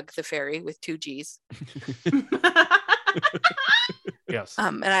was Nug the fairy with 2 G's. Yes.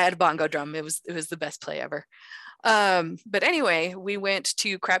 And I had a bongo drum. It was the best play ever. But anyway, we went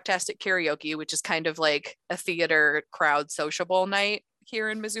to Craptastic Karaoke, which is kind of like a theater crowd sociable night here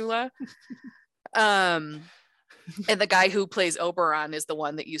in Missoula. And the guy who plays Oberon is the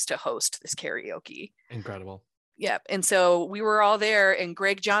one that used to host this karaoke. Incredible. Yep. And so we were all there and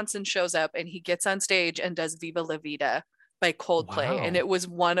Greg Johnson shows up and he gets on stage and does Viva La Vida by Coldplay. Wow. And it was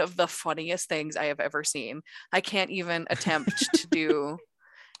one of the funniest things I have ever seen. I can't even attempt to do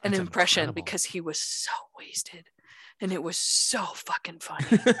an impression incredible. because he was so wasted and it was so fucking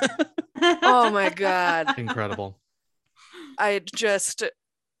funny. Oh my God. Incredible.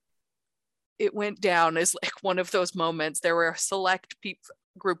 It went down as like one of those moments. There were a select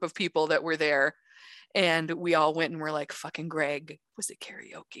group of people that were there and we all went and were like, fucking Greg was at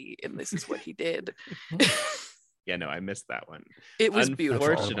karaoke and this is what he did. Yeah, no, I missed that one. It was beautiful.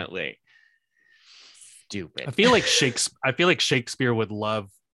 Unfortunately. Stupid. I feel like Shakespeare would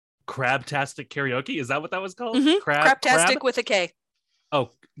love Crabtastic Karaoke. Is that what that was called? Mm-hmm. Craptastic Crab? with a K. Oh,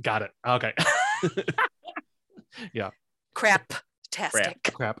 got it. Okay. Yeah. Craptastic.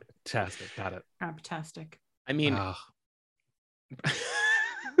 Craptastic. Got it. Craptastic. I mean,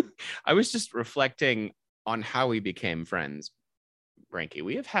 I was just reflecting on how we became friends, Branky.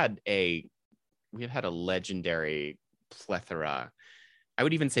 We have had a legendary plethora, I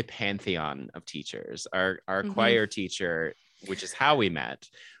would even say pantheon of teachers. Our choir teacher, which is how we met,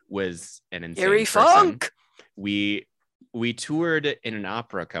 was an insane Harry person. Funk. We toured in an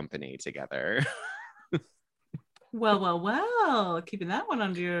opera company together. Well, keeping that one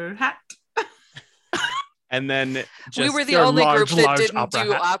under your hat. And then we were the only group that didn't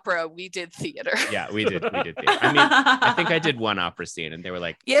do opera. We did theater. Yeah, we did theater. I mean, I think I did one opera scene and they were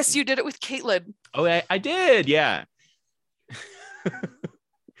like, yes, you did it with Caitlin. Oh, I did. Yeah.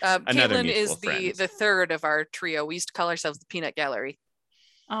 Caitlin is the third of our trio. We used to call ourselves the Peanut Gallery.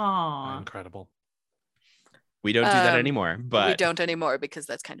 Oh, incredible. We don't do that anymore, but we don't anymore because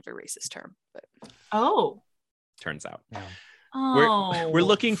that's kind of a racist term. But turns out. We're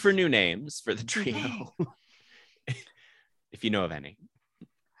looking for new names for the trio. If you know of any.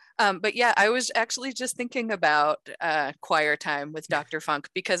 But yeah, I was actually just thinking about choir time with Dr. Funk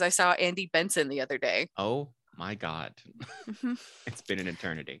because I saw Andy Benson the other day. Oh my God. It's been an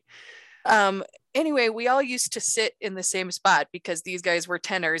eternity. Anyway, we all used to sit in the same spot because these guys were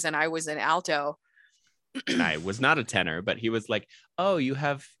tenors and I was an alto. And I was not a tenor, but he was like, "Oh, you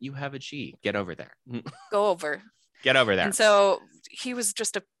have a G. Get over there. Go over. Get over there." And so he was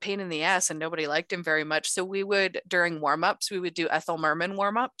just a pain in the ass and nobody liked him very much. So we would, during warm-ups, we would do Ethel Merman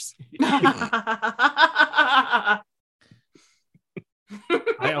warm-ups. I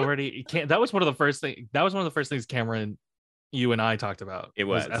already can't. That was one of the first things Cameron, you and I talked about. It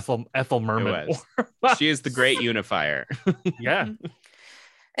was Ethel Merman. It was. She is the great unifier. Yeah.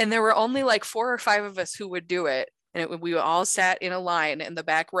 And there were only like 4 or 5 of us who would do it. And we all sat in a line in the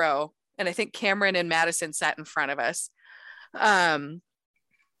back row. And I think Cameron and Madison sat in front of us. And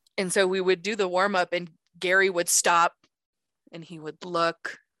so we would do the warm up and Gary would stop and he would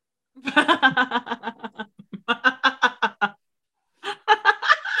look.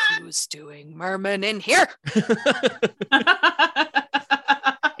 Who's doing Merman in here?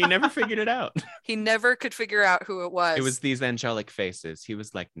 He never figured it out. He never could figure out who it was. It was these angelic faces. He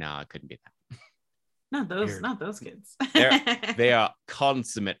was like, "Nah, it couldn't be that." Not those kids. They are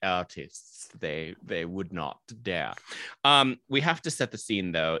consummate artists. They would not dare. We have to set the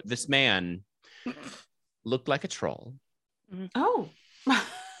scene though. This man looked like a troll. Oh.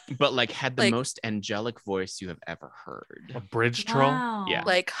 But like had the most angelic voice you have ever heard. A bridge troll? Wow. Yeah.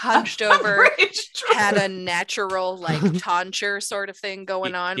 Like hunched over, had a natural like tonsure sort of thing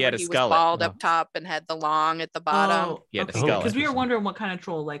going on. He had where a he skullet. was bald up top and had the long at the bottom. Yeah, the okay. skull. Because we were wondering what kind of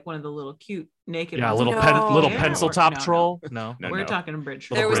troll, like one of the little cute naked Yeah, ones. little Yeah. pencil top troll. No. No, We're no. talking a bridge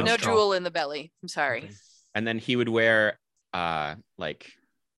troll. There was bridge no troll. jewel in the belly. I'm sorry. Okay. And then he would wear like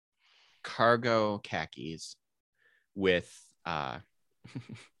cargo khakis with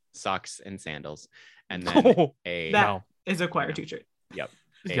socks and sandals, and then That is a choir teacher. Yep.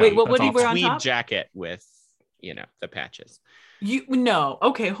 Wait, what would he wear on tweed top? jacket with the patches.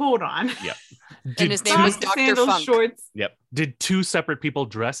 Okay, hold on. Yep. And his name was Socks, Dr. sandals, Funk. shorts. Yep. Did 2 separate people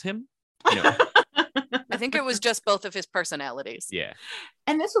dress him? No. I think it was just both of his personalities. Yeah.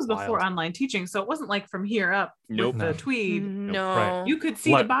 And this was before Wild. online teaching, so it wasn't like from here up Nope. with the tweed. No. Right. You could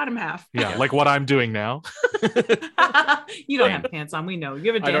see the bottom half. Yeah, like what I'm doing now. You don't have pants on. We know.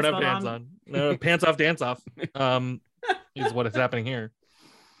 You have a I dance don't have belt pants on. No, pants off, dance off. Is what is happening here.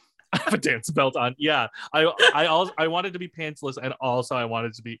 I have a dance belt on. Yeah, I wanted to be pantsless, and also I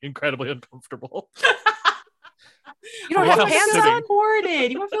wanted to be incredibly uncomfortable. You don't have pants on?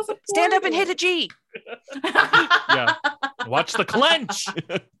 Supported. You want to feel supported. Stand up and hit a G. Yeah, watch the clench.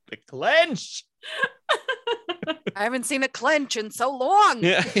 The clench. I haven't seen a clench in so long.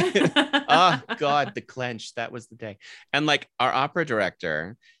 Yeah. Oh God, the clench. That was the day. And like our opera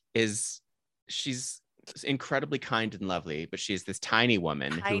director she's incredibly kind and lovely, but she's this tiny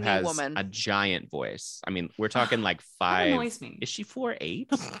woman who has a giant voice. I mean, we're talking like 5. That annoys me. Is she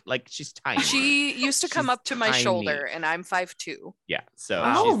 4'8"? Like she's tiny. She used to come up to my tiny. shoulder, and I'm 5'2". Yeah. So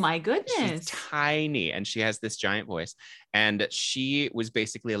Oh she's, my she's goodness. tiny, and she has this giant voice. And she was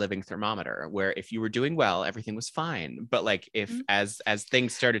basically a living thermometer, where if you were doing well, everything was fine. But like if as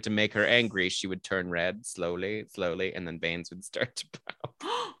things started to make her angry, she would turn red slowly, and then veins would start to pop.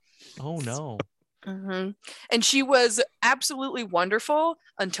 Oh no. Mm-hmm. And she was absolutely wonderful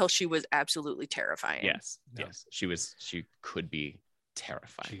until she was absolutely terrifying. Yes. She could be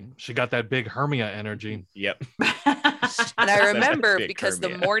terrifying. She got that big Hermia energy. Yep. And I remember because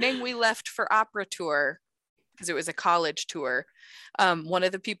Hermia. the morning we left for opera tour, because it was a college tour, one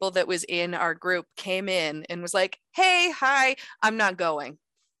of the people that was in our group came in and was like, "Hey, hi, I'm not going."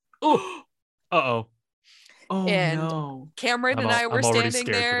 Oh, uh-oh. Oh And no. Cameron and I were standing scared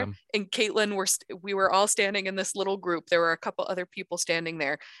for there, them. and Caitlin we were all standing in this little group. There were a couple other people standing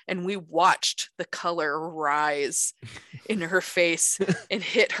there, and we watched the color rise in her face and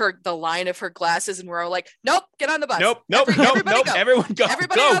hit the line of her glasses, and we're all like, "Nope, get on the bus. Nope. Everybody go. Everyone go.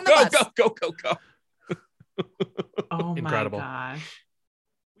 Everybody go, on the go, bus." go. Oh Incredible. my gosh.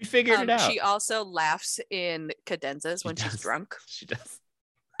 We figured it out. She also laughs in cadenzas when she's drunk. She does.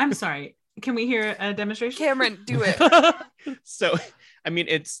 I'm sorry. Can we hear a demonstration? Cameron, do it. So, I mean,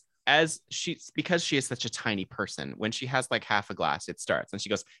 because she is such a tiny person, when she has like half a glass, it starts and she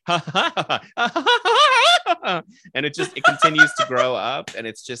goes, ha, ha, ha, ha, ha, ha, and it continues to grow up, and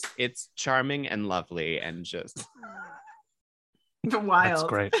it's charming and lovely and just Wild. That's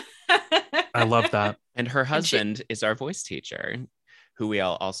great. I love that. And her husband is our voice teacher, who we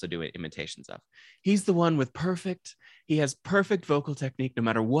all also do imitations of. He's the one with he has perfect vocal technique no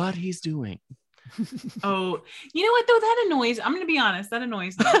matter what he's doing. Oh, you know what though? That annoys. I'm going to be honest. That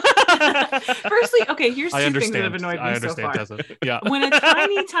annoys me. Firstly, okay, here's two things that have annoyed me so far. Tessa. Yeah. When a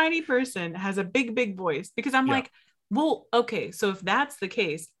tiny person has a big voice, because I'm like, well, okay, so if that's the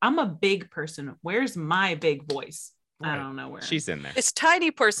case, I'm a big person. Where's my big voice? Right. I don't know where. She's in there. This tiny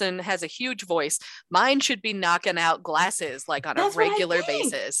person has a huge voice. Mine should be knocking out glasses like on a regular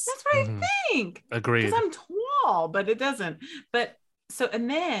basis. That's what I think. Agreed. Because I'm tall, but it doesn't. But so, and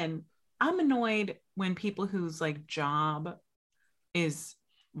then I'm annoyed when people whose like job is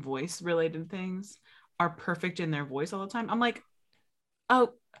voice related things are perfect in their voice all the time. I'm like,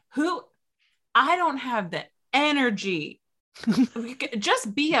 oh, I don't have the energy.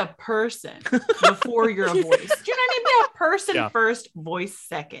 Just be a person before you're a voice. Do you know what I mean? Be a person first, voice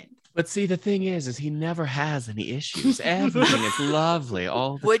second. But see, the thing is he never has any issues. Everything is lovely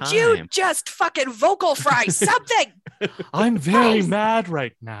all the time. Would you just fucking vocal fry something? I'm very mad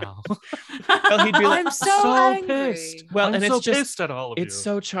right now. Well, he'd be like, I'm so angry. Pissed. Well, I'm and so it's just pissed at all of you. It's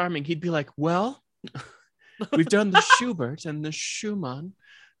so charming. He'd be like, well, we've done the Schubert and the Schumann.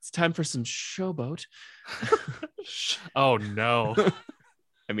 It's time for some showboat. Oh no.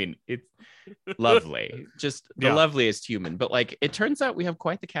 I mean, it's lovely, just the loveliest human. But like, it turns out we have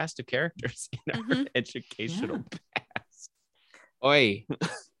quite the cast of characters in our educational past. Oi.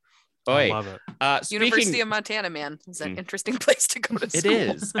 I love it. University of Montana, man, is an interesting place to go to school.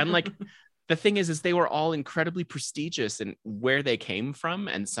 It is. And like, the thing is they were all incredibly prestigious in where they came from,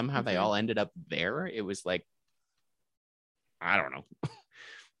 and somehow they all ended up there. It was like, I don't know.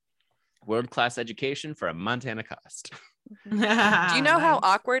 World-class education for a Montana cost. Do you know how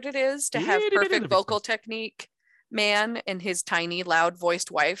awkward it is to have perfect vocal technique man and his tiny loud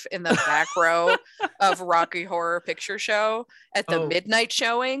voiced wife in the back row of Rocky Horror Picture Show at the midnight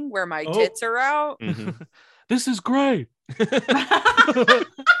showing where my tits are out? Mm-hmm. This is great. And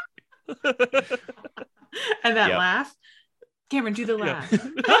that laugh. Cameron, do the laugh.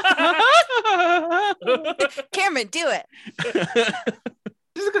 Cameron, do it.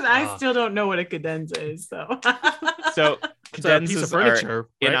 Just because I still don't know what a cadenza is, so cadenzas are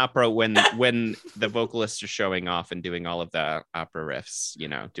in opera when the vocalists are showing off and doing all of the opera riffs, you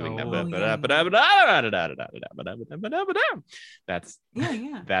know, doing that's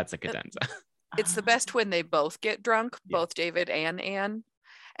a cadenza. It's the best when they both get drunk, both David and Anne,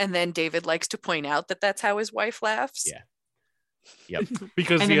 and then David likes to point out that that's how his wife laughs. Yeah. Yep.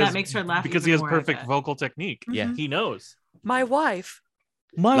 Because that makes her laugh because he has perfect vocal technique. Yeah. He knows. My wife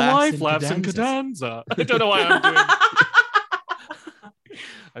laughs in cadenza. I don't know why I'm doing.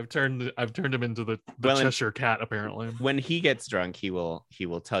 I've turned him into the Cheshire Cat. Apparently, when he gets drunk, he will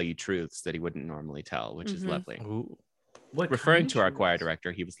tell you truths that he wouldn't normally tell, which is lovely. Ooh. Referring to our choir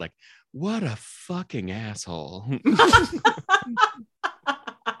director, he was like, "What a fucking asshole."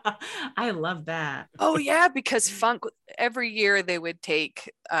 I love that. Oh yeah, because funk every year they would take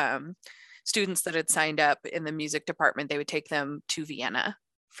students that had signed up in the music department, they would take them to Vienna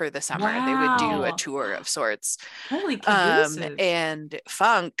for the summer. Wow. They would do a tour of sorts. Holy cabooses. And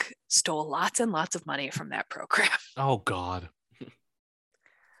funk stole lots and lots of money from that program. Oh God.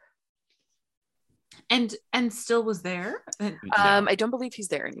 And still was there? No. I don't believe he's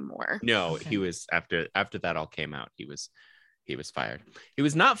there anymore. No, Okay. He was after that all came out, he was fired. He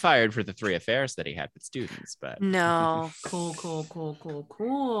was not fired for the 3 affairs that he had with students, but no. Cool.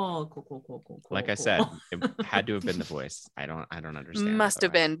 Like I said, it had to have been the voice. I don't understand. Must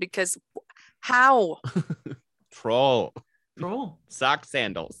have been, because how? Troll. Sock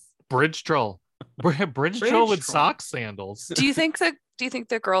sandals. Bridge troll. Bridge troll with sock sandals. Do you think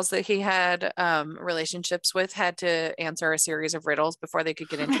the girls that he had relationships with had to answer a series of riddles before they could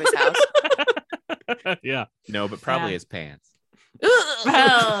get into his house? Yeah. No, but probably his pants.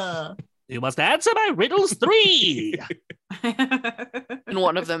 You must answer my riddles 3. And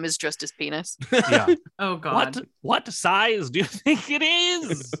one of them is just his penis. Yeah. Oh God. What size do you think it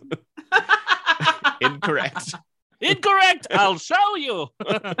is? Incorrect. Incorrect. I'll show you.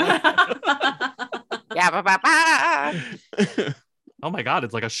 Oh my God,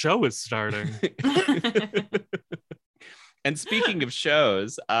 it's like a show is starting. And speaking of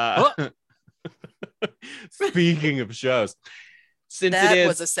shows, since that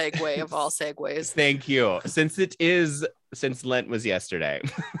was a segue of all segues. Thank you. Since Lent was yesterday,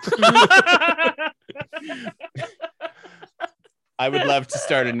 I would love to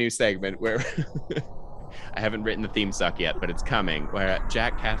start a new segment where I haven't written the theme song yet, but it's coming, where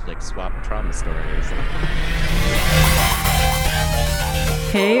Jack Catholic swap trauma stories.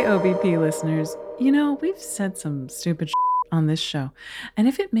 Hey, OBP listeners. You know, we've said some stupid on this show. And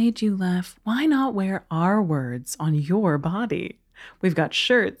if it made you laugh, why not wear our words on your body? We've got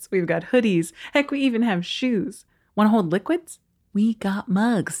shirts, we've got hoodies, heck, we even have shoes. Want to hold liquids? We got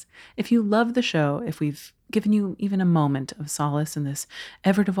mugs. If you love the show, if we've given you even a moment of solace in this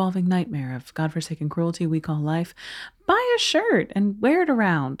ever-devolving nightmare of godforsaken cruelty we call life, buy a shirt and wear it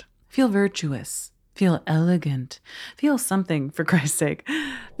around. Feel virtuous. Feel elegant. Feel something, for Christ's sake.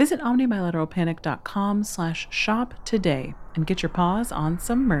 Visit omnibilateralpanic.com/shop today and get your paws on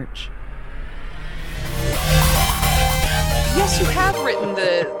some merch. Yes, you have written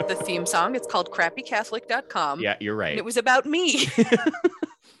the theme song. It's called crappycatholic.com. Yeah, you're right. And it was about me.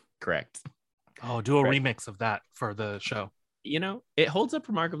 Correct. Oh, do a remix of that for the show. You know, it holds up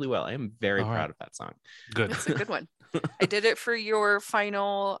remarkably well. I am very proud of that song. Good. It's a good one. I did it for your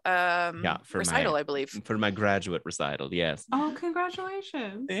final recital, I believe. For my graduate recital, yes. Oh,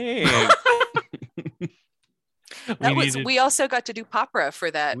 congratulations. Thanks. We also got to do Popra for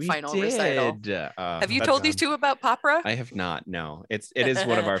that final recital. Have you told these two about Popra? I have not. No, it is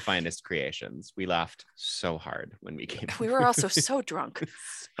one of our finest creations. We laughed so hard when we came. We were also so drunk.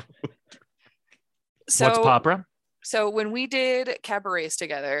 What's Popra? So when we did cabarets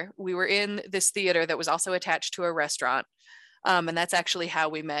together, we were in this theater that was also attached to a restaurant. And that's actually how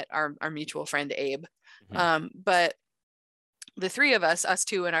we met our mutual friend, Abe. Mm-hmm. But the three of us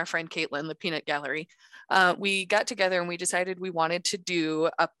two and our friend Caitlin, the Peanut Gallery, we got together and we decided we wanted to do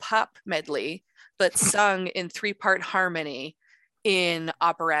a pop medley, but sung in 3-part harmony in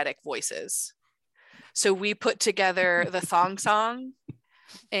operatic voices. So we put together the thong song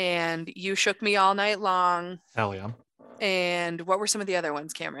and You Shook Me All Night Long. Hell yeah. And what were some of the other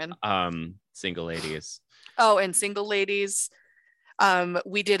ones, Cameron? Single Ladies. Oh, and Single Ladies.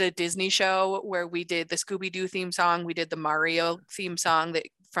 We did a Disney show where we did the Scooby-Doo theme song. We did the Mario theme song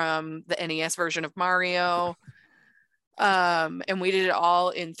from the NES version of Mario. And we did it all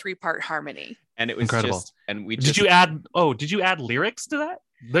in 3-part harmony. And it was incredible. Did you add lyrics to that?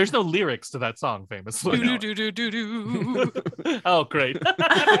 There's no lyrics to that song, famously. Oh, great.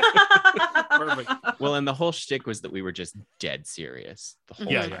 Perfect. Well, and the whole shtick was that we were just dead serious the whole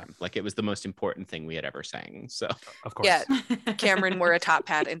time. Yeah. Like it was the most important thing we had ever sang. So, of course. Yeah. Cameron wore a top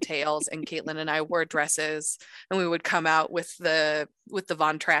hat and tails, and Caitlin and I wore dresses, and we would come out with the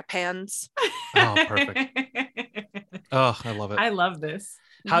Von Trapp hands. Oh, perfect. Oh, I love it. I love this.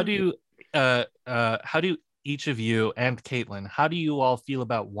 How do each of you and Caitlin, how do you all feel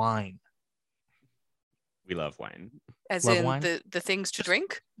about wine? We love wine. As love in wine? the things to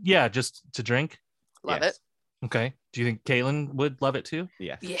drink? Yeah, just to drink. Love it. Okay. Do you think Caitlin would love it too?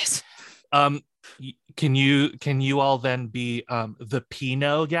 Yes. Can you all then be the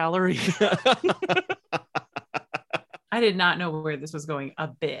Pinot Gallery? I did not know where this was going a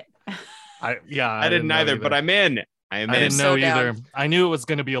bit. I didn't either, but I'm in. I didn't know either. I knew it was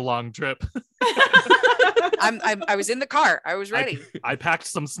going to be a long trip. I was in the car. I was ready. I packed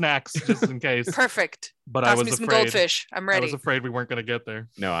some snacks just in case. Perfect. But Toss I was me afraid. some goldfish. I'm ready. I was afraid we weren't going to get there.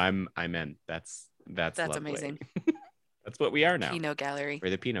 No, I'm in. That's lovely. Amazing. That's what we are now. Pinot Gallery. We're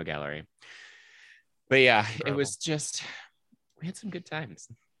the Pinot Gallery. But yeah, It was just, we had some good times.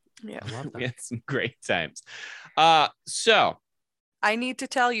 Yeah, I love that. We had some great times. So I need to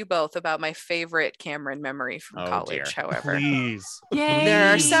tell you both about my favorite Cameron memory from college, dear. however. Please. Yay.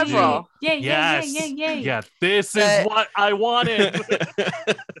 There are several. Yay. Yeah, this is what I wanted.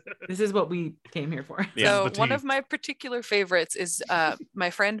 This is what we came here for. So one of my particular favorites is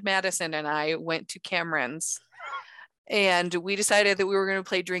my friend Madison and I went to Cameron's, and we decided that we were going to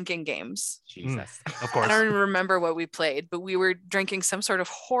play drinking games. Jesus. Of course. I don't even remember what we played, but we were drinking some sort of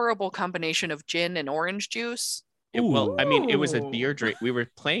horrible combination of gin and orange juice. Well, I mean, it was a beer drink. We were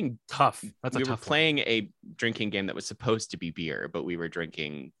playing tough. We were playing a drinking game that was supposed to be beer, but we were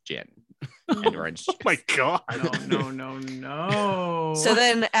drinking gin and orange juice. Oh my god! No. So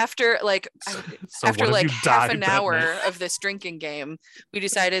then, after half an hour night? of this drinking game, we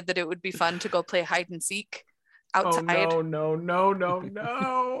decided that it would be fun to go play hide and seek outside. Oh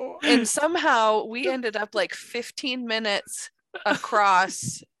no. And somehow we ended up like 15 minutes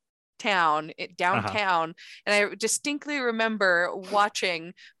across downtown, and I distinctly remember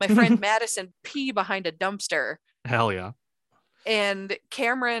watching my friend Madison pee behind a dumpster. Hell yeah. And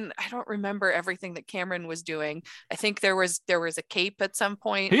Cameron, I don't remember everything that Cameron was doing. I think there was a cape at some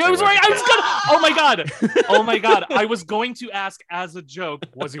point. Yeah, I was right. Oh my god. I was going to ask as a joke,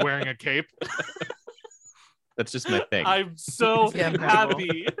 was he wearing a cape? That's just my thing. I'm so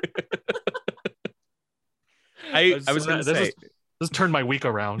happy. I was going to say, this turned my week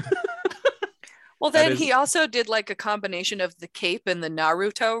around. Well, then he also did like a combination of the cape and the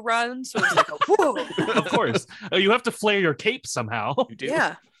Naruto run. So it was like, whoa. Of course. You have to flare your cape somehow. You do.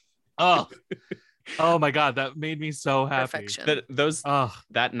 Yeah. Oh my God, that made me so happy. Perfection.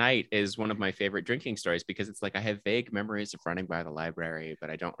 That night is one of my favorite drinking stories because it's like I have vague memories of running by the library,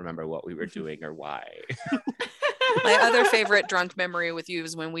 but I don't remember what we were doing or why. My other favorite drunk memory with you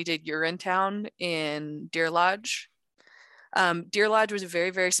is when we did Urinetown in Deer Lodge. Deer Lodge was a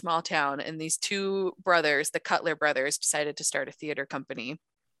very, very small town, and these two brothers, the Cutler brothers, decided to start a theater company.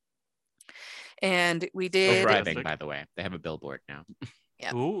 And we did. Thriving, by the way. They have a billboard now.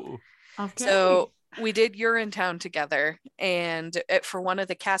 Yeah. Ooh. Okay. So we did Urinetown together, and for one of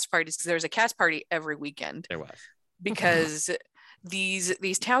the cast parties, because there was a cast party every weekend. There was. Because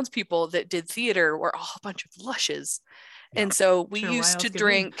these townspeople that did theater were all a bunch of lushes. And so we used to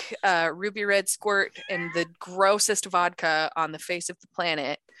drink Ruby Red Squirt and the grossest vodka on the face of the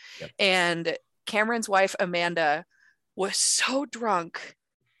planet. Yep. And Cameron's wife, Amanda, was so drunk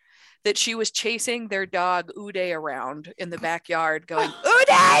that she was chasing their dog, Uday, around in the backyard going,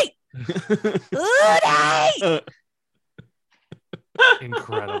 Uday! Uday!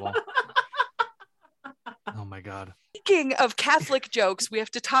 Incredible. Oh my God. Speaking of Catholic jokes, we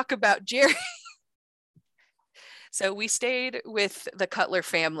have to talk about Jerry. So we stayed with the Cutler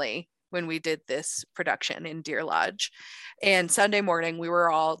family when we did this production in Deer Lodge. And Sunday morning, we were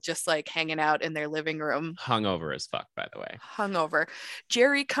all just like hanging out in their living room. Hungover as fuck, by the way. Hungover.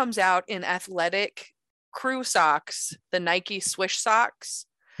 Jerry comes out in athletic crew socks, the Nike swish socks,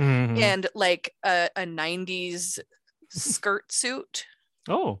 and like a 90s skirt suit.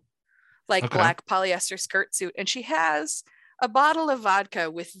 Oh. Like black polyester skirt suit. And she has a bottle of vodka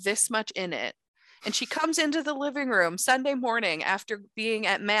with this much in it. And she comes into the living room Sunday morning after being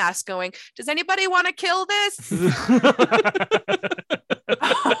at mass going, does anybody want to kill this?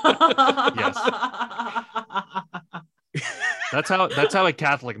 Yes. That's how a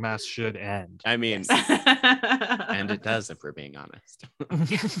Catholic mass should end. I mean, and it does if we're being honest.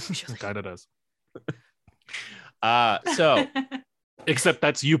 It kind of does. So except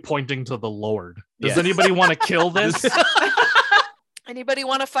that's you pointing to the Lord. Does anybody want to kill this? Anybody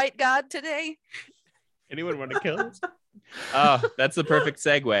want to fight God today? Anyone want to kill us? Oh, that's the perfect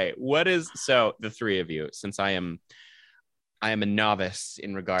segue. So the three of you, since I am a novice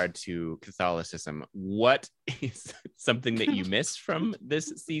in regard to Catholicism, what is something that you miss from this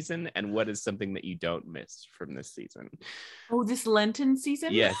season, and what is something that you don't miss from this season? Oh, this Lenten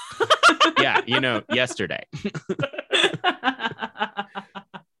season? Yes. Yeah, yesterday.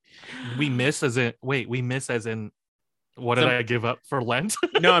 We miss as in what did I give up for Lent?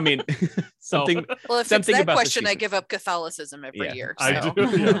 No, I mean something. Well, if something it's that question, I give up Catholicism every year. So. I do.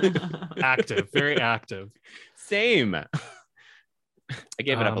 Yeah. Active, very active. Same. I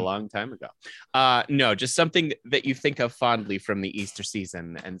gave it up a long time ago. No, just something that you think of fondly from the Easter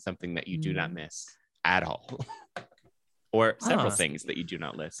season, and something that you do not miss at all, or several things that you do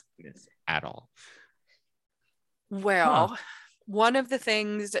not miss at all. Well. One of the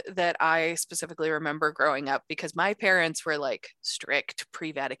things that I specifically remember growing up, because my parents were like strict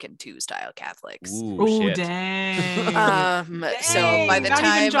pre-Vatican II style Catholics. Ooh, dang. So by the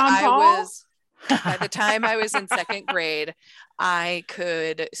time I was in second grade, I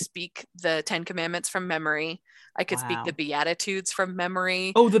could speak the 10 Commandments from memory. I could speak the Beatitudes from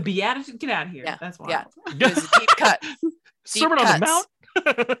memory. Oh, the Beatitudes! Get out of here. Yeah. That's wild. Yeah. It was a deep cut. Sermon on the Mount?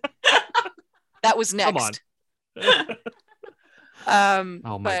 That was next. Come on.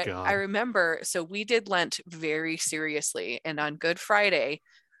 Oh my but God. I remember, so we did Lent very seriously, and on Good Friday,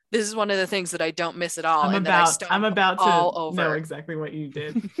 this is one of the things that I don't miss at all. I'm about to know exactly what you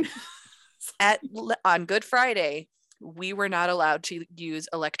did. On Good Friday, we were not allowed to use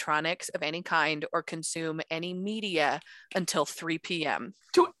electronics of any kind or consume any media until 3 p.m.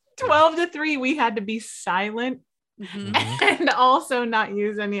 12 to 3, we had to be silent. Mm-hmm. And also not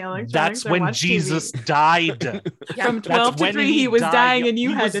use any electronics. That's when Jesus died. Yeah. From 12 to 3, he was dying, and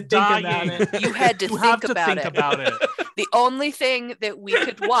you had to think about it. You had to think about it. The only thing that we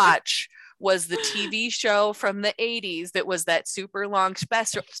could watch was the TV show from the 80s that was that super long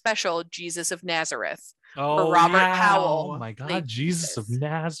special, Jesus of Nazareth. Oh, Robert Howell. Oh my God, Jesus of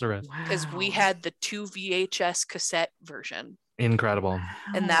Nazareth. Because we had the 2 VHS cassette version. Incredible.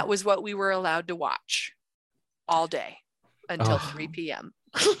 And that was what we were allowed to watch all day until 3 p.m.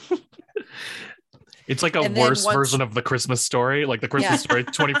 It's like a worse version of the Christmas Story, like the Christmas Story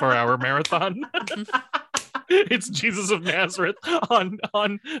 24-hour marathon. It's Jesus of Nazareth on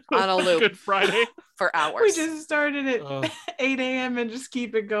a loop Good Friday for hours. We just started at 8 a.m. and just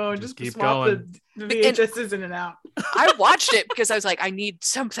keep it going. Just keep swap going. the VHSs in and out. I watched it because I was like, I need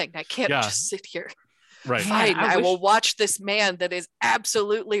something. I can't just sit here. Right. Fine, Man, I will watch this man that is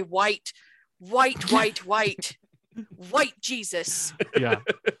absolutely white Jesus. Yeah.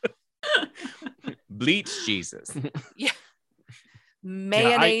 Bleach Jesus. Yeah.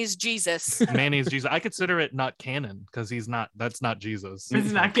 Mayonnaise Jesus. Mayonnaise Jesus. I consider it not canon because that's not Jesus.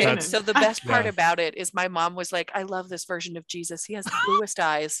 It's not canon. So the best part about it is my mom was like, I love this version of Jesus. He has the bluest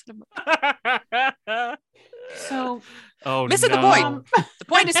eyes. So missing the point. The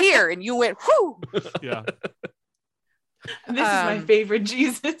point is here. And you went, whoo. Yeah. This is my favorite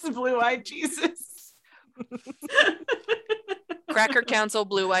Jesus, blue-eyed Jesus. Cracker Council,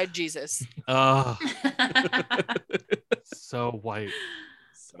 blue-eyed Jesus. Oh. So white.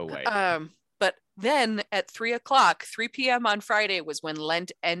 So white. But then at 3 p.m. on Friday was when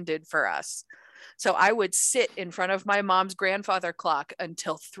Lent ended for us. So I would sit in front of my mom's grandfather clock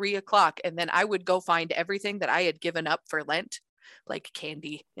until 3 o'clock. And then I would go find everything that I had given up for Lent, like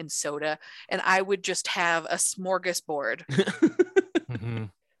candy and soda. And I would just have a smorgasbord. Mm-hmm.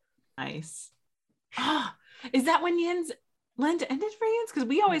 Nice. Oh, is that when Lent ended for Jens? Because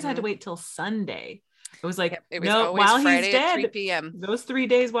we always had to wait till Sunday. It was like, it was always while Friday he's dead, at 3 p.m. Those 3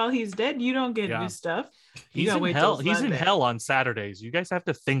 days while he's dead, you don't get new stuff. He's in hell. He's in hell on Saturdays. You guys have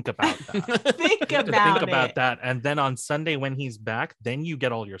to think about that. Think about that. And then on Sunday when he's back, then you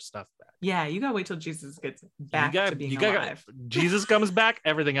get all your stuff back. Yeah, you gotta wait till Jesus gets back to being alive. Jesus comes back,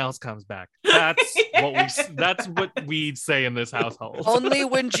 everything else comes back. That's what we say in this household. Only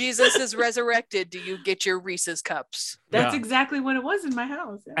when Jesus is resurrected do you get your Reese's cups. That's exactly what it was in my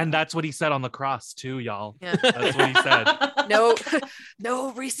house. Yeah. And that's what he said on the cross too, y'all. Yeah. That's what he said.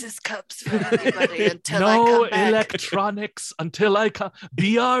 No Reese's cups for anybody until I come back. No electronics until I come.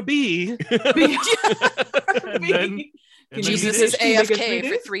 BRB. And then Jesus is AFK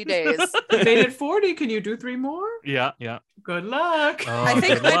for 3 days. Made it 40. Can you do 3 more? Yeah. Good luck. Oh, I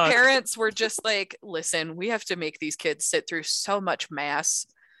think my parents were just like, listen, we have to make these kids sit through so much mass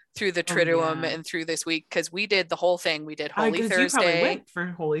through the Triduum and through this week, because we did the whole thing. We did Holy Thursday. You probably went for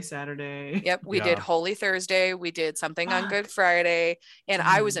Holy Saturday. Yep, we did Holy Thursday. We did something on Good Friday, and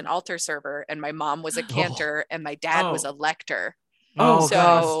I was an altar server, and my mom was a cantor, and my dad was a lector.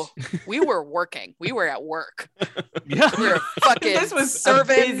 We were working. We were at work. Yeah, we were fucking. This was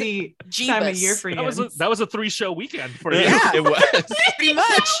serving a busy time of year for you. That was a 3-show weekend for you. Yeah, it was pretty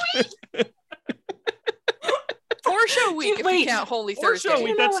much. 4-show week if you count Holy Thursday. 4-show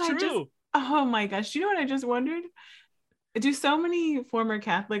week, that's true. Oh my gosh! You know what I just wondered? Do so many former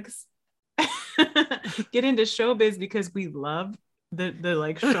Catholics get into showbiz because we love the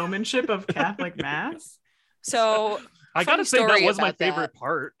like showmanship of Catholic Mass? So I gotta say that was my favorite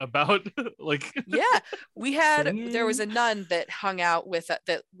part about like. Yeah, we had there was a nun that hung out with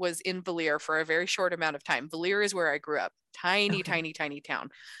that was in Valier for a very short amount of time. Valier is where I grew up. Tiny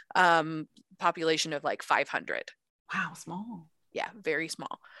town. Population of like 500. Wow, small. Yeah, very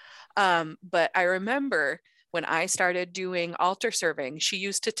small. But I remember when I started doing altar serving, she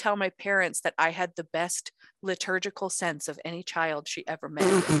used to tell my parents that I had the best liturgical sense of any child she ever met.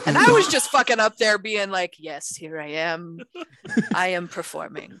 And I was just fucking up there being like, yes, here I am. I am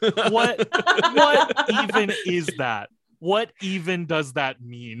performing. What even is that? What even does that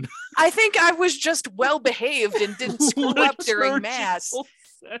mean? I think I was just well behaved and didn't screw up during Mass.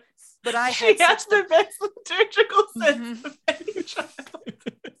 Sense. But I had the best liturgical sense of any child.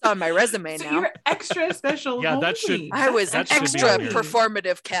 It's on my resume now. You're extra special. Yeah, that should. I was extra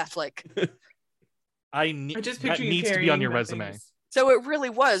performative Catholic. That needs to be on your resume. Things. So it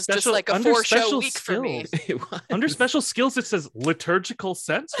really was just like a 4-show week for me. Under special skills, it says liturgical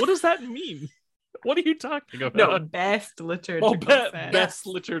sense. What does that mean? What are you talking about? No, best liturgical sense. Best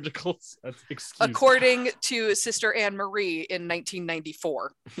liturgical sense. According to Sister Anne Marie in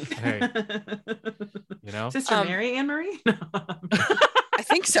 1994. Hey, Sister Mary Anne Marie? I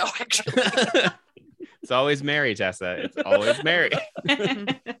think so, actually. It's always Mary, Tessa. It's always Mary.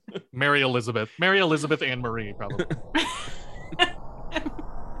 Mary Elizabeth Anne Marie, probably.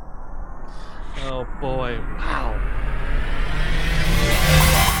 Oh boy! Wow.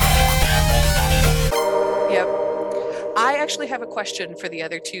 Yep. I actually have a question for the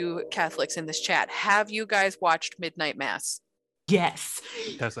other two Catholics in this chat. Have you guys watched Midnight Mass? Yes.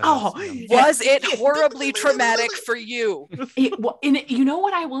 Was it horribly traumatic for you? You know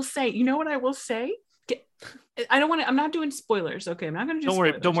what I will say? I'm not doing spoilers. Okay. I'm not going to do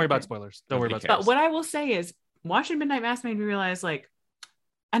Don't worry about spoilers. Don't worry about spoilers. But what I will say is watching Midnight Mass made me realize, like,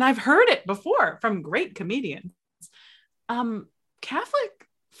 and I've heard it before from great comedians. Catholic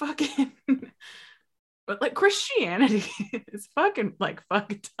fucking, but like Christianity is fucking like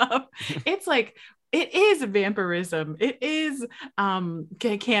fucked up. It's like, it is vampirism. It is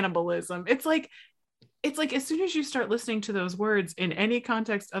cannibalism. It's like as soon as you start listening to those words in any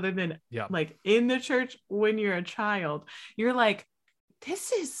context other than like in the church when you're a child, you're like,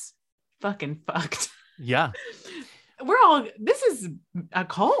 this is fucking fucked. Yeah. This is a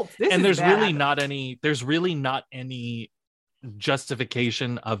cult. There's really not any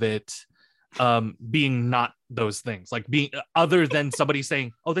justification of it being not those things, like being other than somebody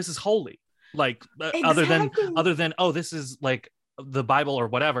saying, oh, this is holy, like exactly. other than oh, this is like the Bible or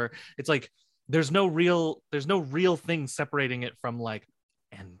whatever. It's like there's no real thing separating it from like,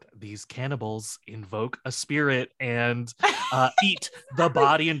 and these cannibals invoke a spirit and eat the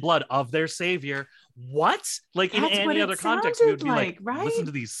body and blood of their savior. What? Like in any other context, we would be like, right? Listen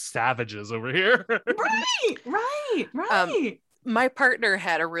to these savages over here. Right. My partner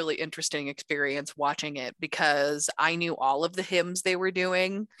had a really interesting experience watching it because I knew all of the hymns they were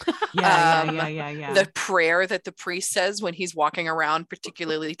doing. Yeah. The prayer that the priest says when he's walking around,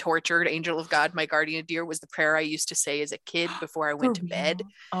 particularly tortured, angel of God, my guardian dear, was the prayer I used to say as a kid before I went to bed.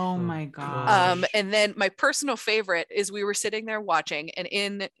 Oh my God. And then my personal favorite is we were sitting there watching, and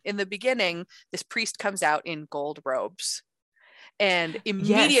in the beginning, this priest comes out in gold robes. And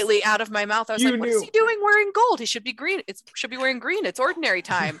immediately out of my mouth, I was like, what is he doing wearing gold? He should be green. It should be wearing green. It's ordinary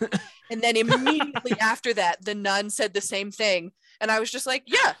time. And then immediately after that, the nun said the same thing. And I was just like,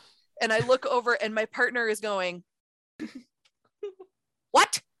 yeah. And I look over and my partner is going,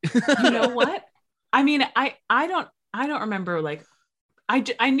 what? You know what? I mean, I don't remember, like,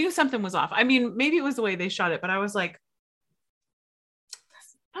 I knew something was off. I mean, maybe it was the way they shot it, but I was like,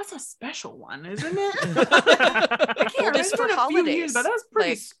 that's a special one, isn't it? I can't remember just for holidays, years, but that was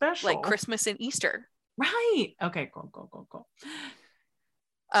pretty special, like Christmas and Easter. Right. Okay. Cool.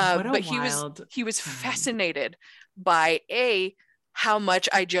 But he was fascinated by how much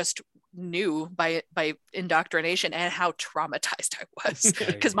I just knew by indoctrination and how traumatized I was.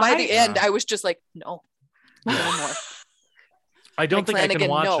 Because by the end, I was just like, no more. I don't think I can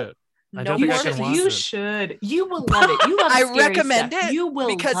watch it. I don't think I can watch it. You should. You will love it. You love I recommend stuff. it. You will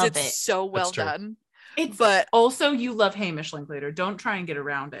because love it's so well done. But also you love Hamish Linklater. Don't try and get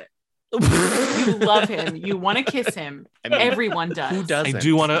around it. You love him. You want to kiss him. I mean, everyone does. Who doesn't? I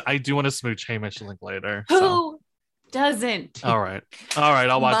do want to smooch Hamish Linklater. Who doesn't? All right.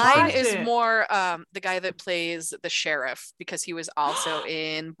 I'll watch Mine is more the guy that plays the sheriff, because he was also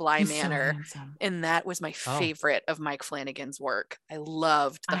in Bly Manor, and that was my favorite of Mike Flanagan's work. I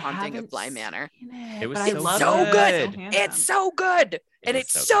loved The Haunting of Bly Manor. It was so good. It's so good. And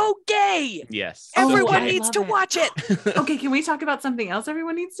it's so gay. Yes. Everyone needs to watch it. Okay, can we talk about something else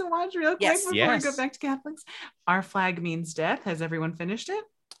everyone needs to watch real quick before we go back to Catholics? Our Flag Means Death. Has everyone finished it?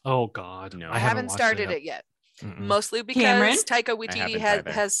 Oh God. No. I haven't started it yet. Mm-mm. Mostly because Cameron? Taika Waititi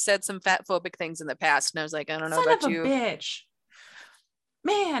has said some fatphobic things in the past, and I was like, I don't know Son about of a you. Bitch.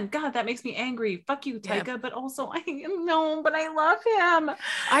 Man, God, that makes me angry. Fuck you, Taika. But also, but I love him.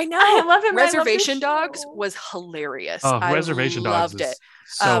 I know. I love him. Reservation Dogs was hilarious. Oh, I Reservation Dogs loved it.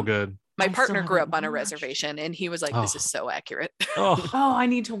 So good. My partner grew up on a reservation, and he was like, "This is so accurate." Oh, I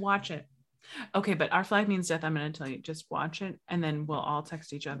need to watch it. Okay, but Our Flag Means Death, I'm going to tell you, just watch it, and then we'll all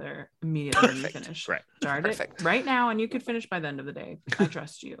text each other immediately when you finish. Right. Start it right now, and you could finish by the end of the day. I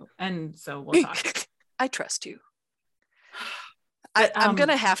trust you. And so we'll talk. I trust you. I'm going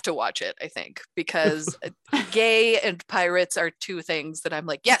to have to watch it, I think, because gay and pirates are two things that I'm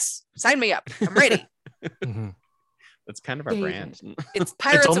like, yes, sign me up. I'm ready. That's kind of our brand. It's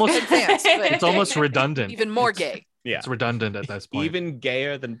Pirates of Penzance. It's almost redundant. Even more gay. Yeah. It's redundant at this point. Even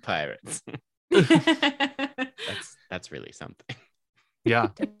gayer than pirates. That's really something. Yeah.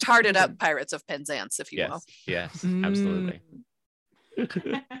 Tarted up Pirates of Penzance, if you will. Yes, absolutely.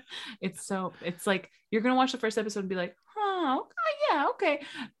 It's like you're gonna watch the first episode and be like, oh, yeah, okay.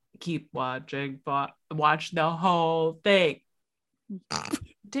 Keep watching, watch the whole thing.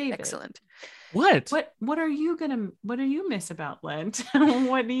 David. Excellent. What are you miss about Lent?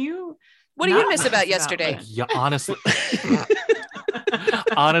 What do you miss about yesterday? Yeah, honestly.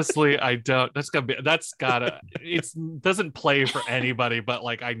 Honestly, I don't. It doesn't play for anybody, but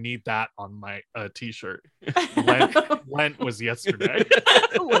like I need that on my t-shirt. Lent was yesterday.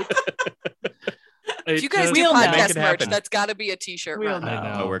 If you guys do podcast merch, that's got to be a t-shirt run. I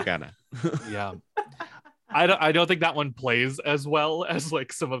know. Oh, we're gonna. Yeah. I don't think that one plays as well as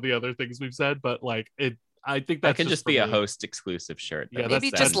like some of the other things we've said, but like I think that can just be a host exclusive shirt. Yeah,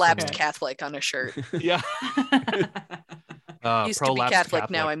 maybe just lapsed Catholic on a shirt. Yeah. Used to be Catholic,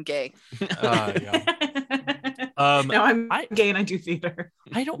 now I'm gay. Yeah. Now I'm gay and I do theater.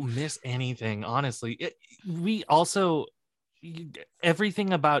 I don't miss anything, honestly. We also,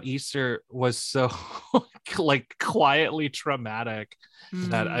 everything about Easter was so like quietly traumatic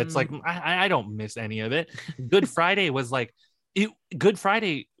that it's like I don't miss any of it. Good Friday was like Good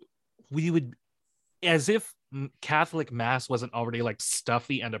Friday, we would, as if Catholic Mass wasn't already like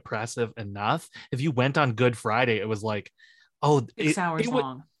stuffy and oppressive enough. If you went on Good Friday, it was like, 6 hours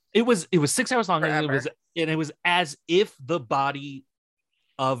long. It was 6 hours long, Forever. and it was as if the body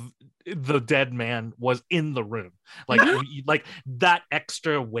of the dead man was in the room, like like that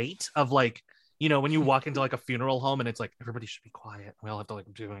extra weight of like, you know, when you walk into like a funeral home and it's like everybody should be quiet, we all have to like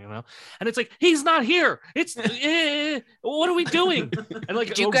do, you know, and it's like he's not here, it's what are we doing? And like,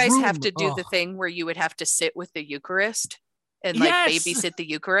 did you guys have to do the thing where you would have to sit with the Eucharist and like babysit the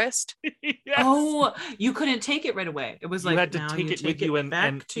Eucharist? Yes. Oh, you couldn't take it right away. It was you like, had to take it with you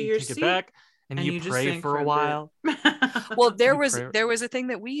and to your take seat. It back. And you pray for a while. Well, there was a thing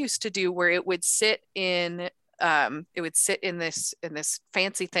that we used to do where it would sit in this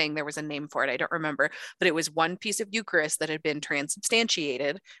fancy thing. There was a name for it, I don't remember, but it was one piece of Eucharist that had been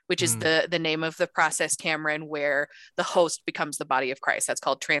transubstantiated, which is the name of the process, Cameron, where the host becomes the body of Christ. That's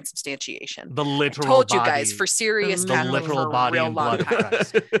called transubstantiation. The literal I told body, you guys, for serious the Catholic literal for a body real and long blood of time.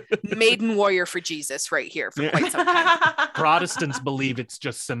 Christ. Maiden warrior for Jesus right here for quite some time. Protestants believe it's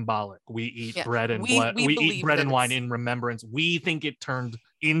just symbolic. We eat bread and blood. We eat bread and wine in remembrance. We think it turned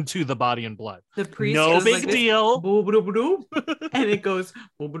into the body and blood. The priest no big like deal. And it goes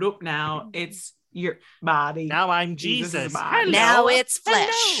now it's your body. Now I'm Jesus. Hello. Now it's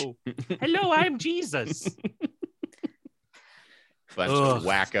flesh. Hello, I'm Jesus. Bunch of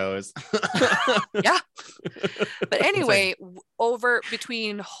wackos. Yeah. But anyway, over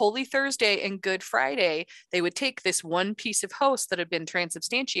between Holy Thursday and Good Friday, they would take this one piece of host that had been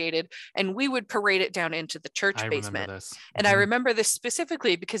transubstantiated and we would parade it down into the church basement. And I remember this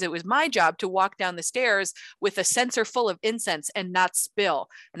specifically because it was my job to walk down the stairs with a censer full of incense and not spill.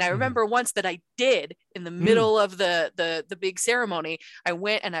 And I remember once that I did in the middle of the big ceremony. I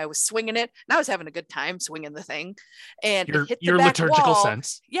went and I was swinging it and I was having a good time swinging the thing. And it hit the back liturgical wall.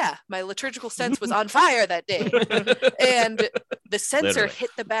 Sense. Yeah, my liturgical sense was on fire that day. And the censer hit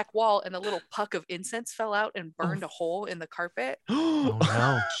the back wall and a little puck of incense fell out and burned a hole in the carpet. Oh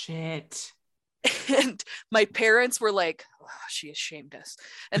no. Shit. And my parents were like, oh, she has shamed us.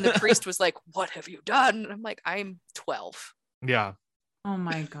 And the priest was like, what have you done? And I'm like, I'm 12. Yeah. Oh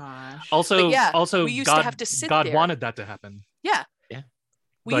my gosh. Also, we used God, to have to sit God there. wanted that to happen. Yeah. Yeah.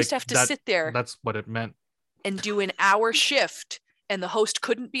 We used to have to sit there. That's what it meant. And do an hour shift. And the host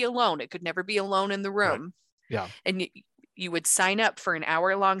couldn't be alone. It could never be alone in the room. Right. Yeah. And you would sign up for an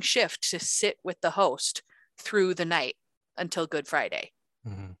hour-long shift to sit with the host through the night until Good Friday.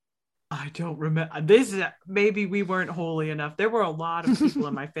 Mm-hmm. I don't remember. This is maybe we weren't holy enough. There were a lot of people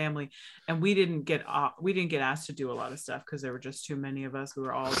in my family, and we didn't get asked to do a lot of stuff because there were just too many of us. We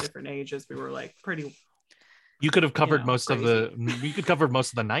were all different ages. We were like pretty. You could have covered most crazy. of the. You could cover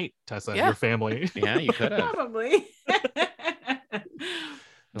most of the night, Tessa. Yeah. Your family. Yeah, you could have. Probably.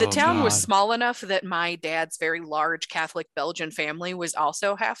 The town was small enough that my dad's very large Catholic Belgian family was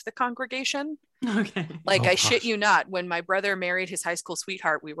also half the congregation. Okay. Like, I shit you not, when my brother married his high school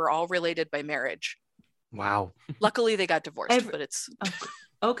sweetheart, we were all related by marriage. Wow. Luckily, they got divorced, but it's...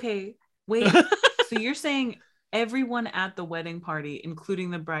 Okay, wait. So you're saying everyone at the wedding party,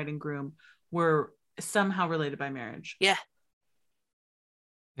 including the bride and groom, were somehow related by marriage? Yeah.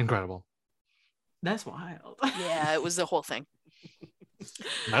 Incredible. That's wild. Yeah, it was the whole thing.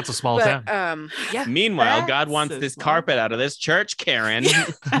 That's a small town. Yeah. Meanwhile, God wants this carpet out of this church, Karen.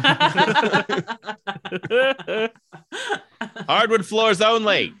 Hardwood floors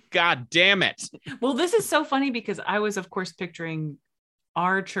only. God damn it. Well, this is so funny because I was, of course, picturing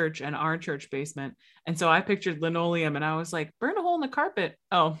our church and our church basement. And so I pictured linoleum and I was like, burn a hole in the carpet.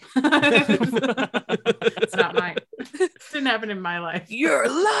 Oh, it's not mine. It didn't happen in my life. You're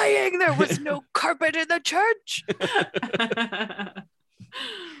lying. There was no carpet in the church.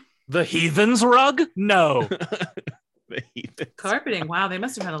 The heathen's rug? No. The heathens. Carpeting. Wow, they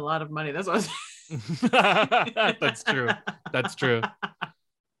must have had a lot of money. That's what I was That's true. That's true.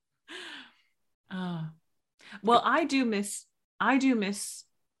 Well, I do miss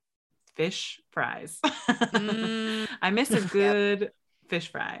fish fries. I miss a good fish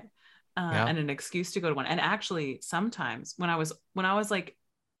fry and an excuse to go to one. And actually, sometimes when I was like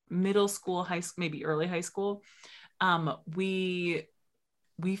middle school, high school, maybe early high school, we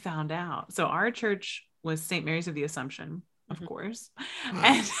found out. So our church was St. Mary's of the Assumption, of course.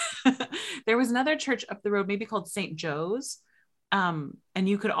 And there was another church up the road, maybe called St. Joe's. And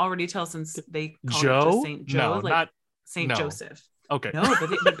you could already tell since they called Joe? it just St. Joe's, No, like not St. no. Joseph. Okay. No,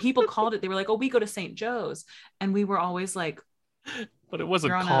 but people called it. They were like, "Oh, we go to St. Joe's," and we were always like, But it wasn't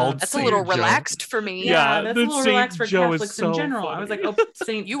You're on called. That's Saint a little Joe. relaxed for me. "Yeah, that's a the little Saint relaxed for Joe is Catholics so in general." funny. I was like, "Oh,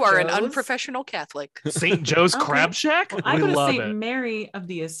 St. You are an Joe's?" unprofessional Catholic. St. Joe's Okay. Crab Shack. Well, I We go to love St. it. Mary of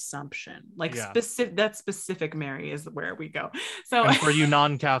the Assumption. Like Yeah. that specific Mary is where we go. So And for you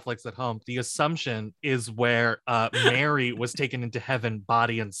non-Catholics at home, the Assumption is where Mary was taken into heaven,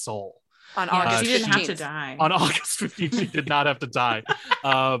 body and soul. On yeah, August she didn't have 15th. to die. On August 15th, she did not have to die.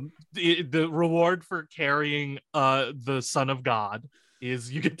 The reward for carrying the Son of God is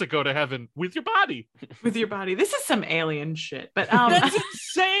you get to go to heaven with your body. With your body. This is some alien shit, but That's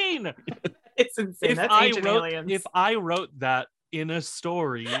insane. it's insane. That's ancient aliens. If I wrote that in a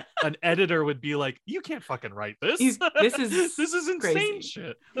story, an editor would be like, "You can't fucking write this. This is this is insane crazy.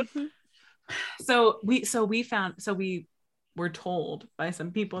 shit." So we were told by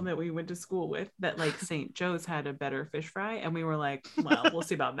some people that we went to school with that like St. Joe's had a better fish fry, and we were like, well, we'll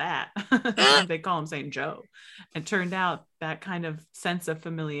see about that. They call him St. Joe. It turned out that kind of sense of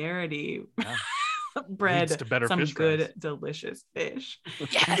familiarity bred Leads to better some fish good fries. delicious fish.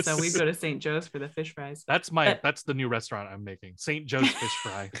 Yes. And so we go to St. Joe's for the fish fries. That's the new restaurant I'm making. St. Joe's Fish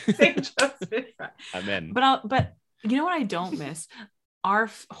Fry. St. Joe's fish fry. I'm in. But you know what I don't miss? Our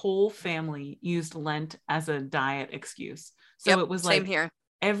whole family used Lent as a diet excuse. So it was same like here.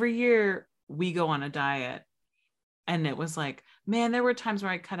 every year we go on a diet, and it was like, man, there were times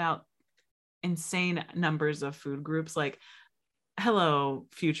where I cut out insane numbers of food groups, like hello,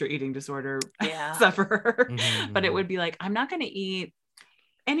 future eating disorder sufferer. Mhm. But it would be like, I'm not going to eat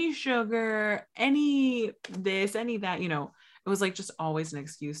any sugar, any this, any that, you know. It was like just always an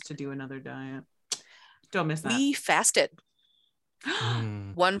excuse to do another diet. Don't miss that. We fasted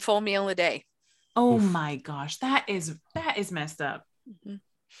Mm. one full meal a day. Oh Oof. my gosh, that is messed up.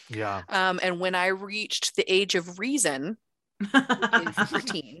 Yeah. And when I reached the age of reason, in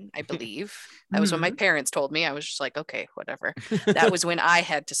 14, I believe, that was when my parents told me. I was just like, okay, whatever. That was when I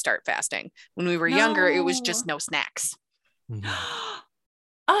had to start fasting. When we were younger, it was just no snacks. Mhm.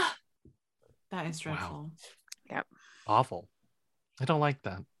 Ah, that is dreadful. Yep. Awful. I don't like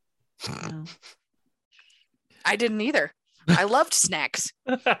that. No. I didn't either. I loved snacks.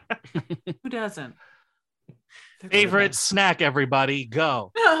 Who doesn't? They're Favorite good. snack, everybody,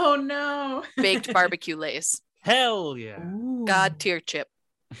 go. Oh no. Baked barbecue lays. Hell yeah. Ooh. God tier chip.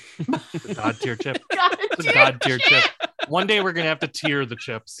 The God tier chip. God The tier God tier chip. One day we're gonna have to tier the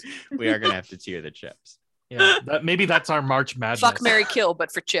chips. We are gonna have to tier the chips. Yeah, maybe that's our March Madness. Fuck, marry, kill,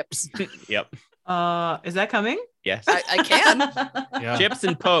 but for chips. Yep. Is that coming? Yes. I can. Yeah. Chips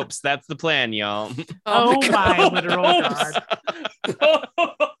and popes. That's the plan, y'all. Oh God. my literal God.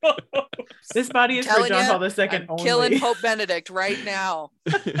 This body is for Telling John ya, Paul II I'm only. killing Pope Benedict right now.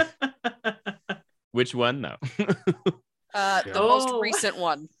 Which one though? The Oh. most recent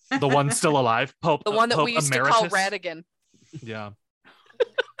one. The one still alive. Pope. The one that Pope we used Emeritus. to call Radigan. Yeah.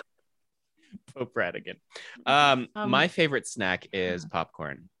 Pope Radigan. My favorite snack is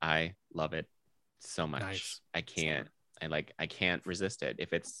popcorn. I love it so much. Nice. I can't resist it.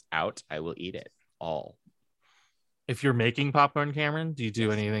 If it's out, I will eat it all. If you're making popcorn, Cameron, do you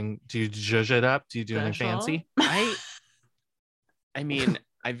do anything? Do you zhuzh it up? Do you do anything Special? fancy? I mean,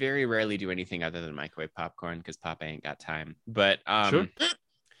 I very rarely do anything other than microwave popcorn because Papa ain't got time. But Sure.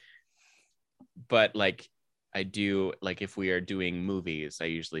 But like I do, like if we are doing movies, I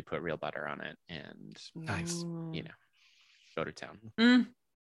usually put real butter on it and Nice. you know, go to town. Mm,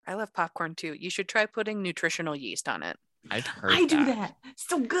 I love popcorn too. You should try putting nutritional yeast on it. I've heard I do that.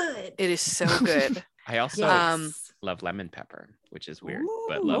 So good. It is so good. I also Yes. love lemon pepper, which is weird,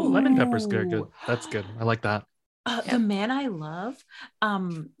 but Ooh. Oh, love lemon pepper's good. Good. That's good. I like that. The man I love,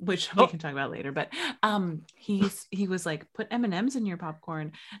 which we can talk about later, but he was like, put M&Ms in your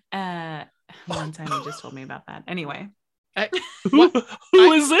popcorn. One time he just told me about that. Anyway. Who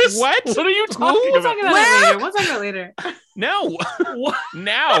is this? What? What are you We'll talking talk about? about it later. We'll talk about it later. No. What?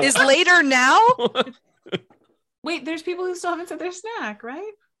 Now. Is later now? Wait, there's people who still haven't said their snack,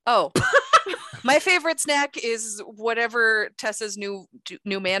 right? Oh. My favorite snack is whatever Tessa's new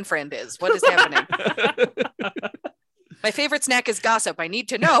man friend is. What is happening? My favorite snack is gossip. I need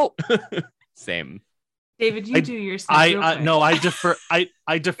to know. Same. David, you do your snack. real quick. No, I defer.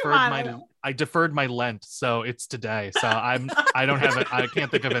 I deferred on, my Will. I deferred my Lent, so it's today. So I don't have it. I can't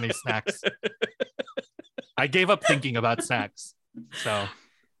think of any snacks. I gave up thinking about snacks. So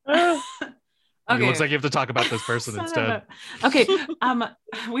it looks like you have to talk about this person Son instead. of a- Okay.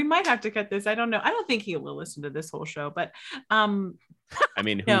 We might have to cut this. I don't know. I don't think he will listen to this whole show, but I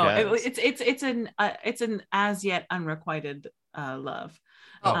mean, who no, does? it's an as yet unrequited love.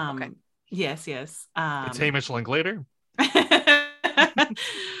 Oh, okay. Yes. It's Hamish Linklater.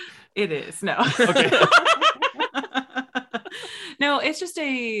 It is. No. Okay. No, it's just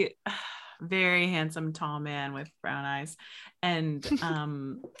a very handsome tall man with brown eyes, and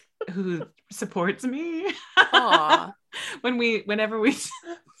who supports me. Aw. Whenever we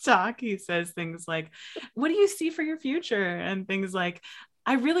talk, he says things like, "What do you see for your future?" and things like,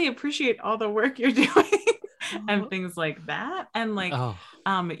 "I really appreciate all the work you're doing," and things like that, and like,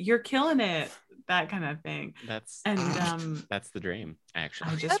 "You're killing it." That kind of thing. That's the dream,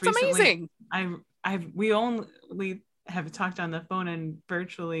 actually. That's amazing. We only have talked on the phone and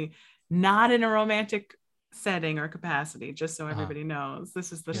virtually not in a romantic setting or capacity, just so everybody knows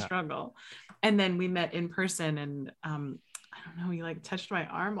this is the struggle. And then we met in person, and I don't know, he like touched my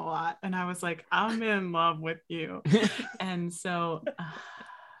arm a lot, and I was like, I'm in love with you. And so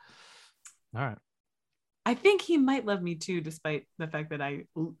all right, I think he might love me too, despite the fact that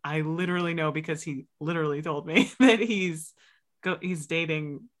I literally know, because he literally told me that he's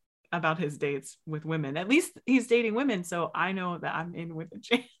dating about his dates with women. At least he's dating women, so I know that I'm in with a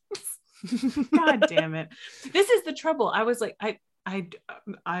chance. God damn it. This is the trouble. I was like, I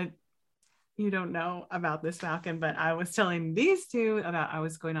you don't know about this, Falcon, but I was telling these two about I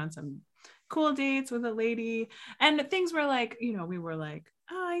was going on some cool dates with a lady, and things were like, you know, we were like,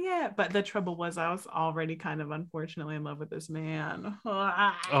 oh yeah, but the trouble was I was already kind of unfortunately in love with this man.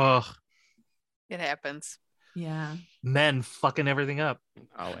 It happens. Yeah, men fucking everything up.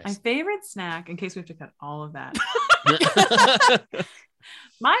 Always. My favorite snack, in case we have to cut all of that,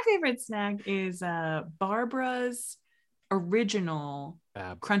 my favorite snack is Barbara's original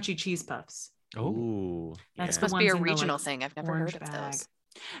crunchy cheese puffs. Oh, that's must be a regional thing. I've never heard of those.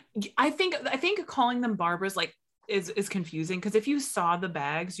 I think calling them Barbara's like is confusing, because if you saw the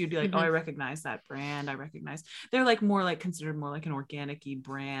bags, you'd be like, oh, I recognize that brand. They're like more like considered more like an organic-y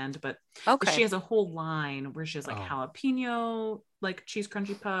brand, but she has a whole line where she has like jalapeno like cheese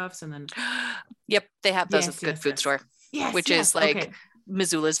crunchy puffs, and then yep, they have those at the good food store, which is like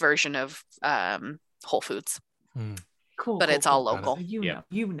Missoula's version of Whole Foods. Cool, but it's all local. You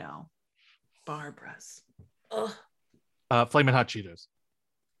know Barbara's. Flamin' Hot Cheetos.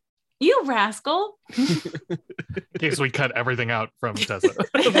 You rascal. In case we cut everything out from Tessa.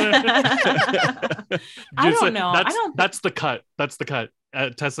 I don't know. That's the cut.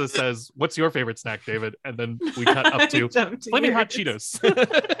 Tessa says, what's your favorite snack, David? And then we cut up to Flamin' Hot Cheetos.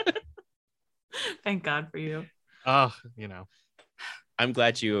 Thank God for you. You know. I'm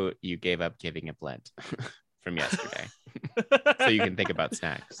glad you gave up giving up Lent from yesterday. So you can think about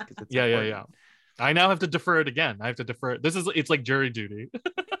snacks. Yeah. I now have to defer it again. It's like jury duty.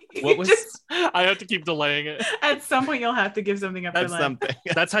 I have to keep delaying it. At some point, you'll have to give something up for Lent.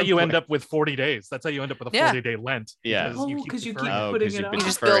 That's how you end up with 40 days. That's how you end up with a 40-day Lent. Yeah. Because you keep putting it up. You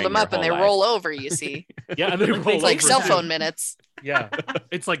just build them up and they roll over, you see. Yeah, and they roll it's like cell phone minutes. Yeah.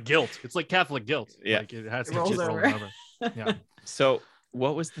 It's like guilt. It's like Catholic guilt. Yeah. Like it has to keep rolling over. Yeah. So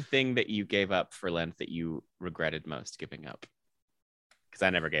what was the thing that you gave up for Lent that you regretted most giving up? Because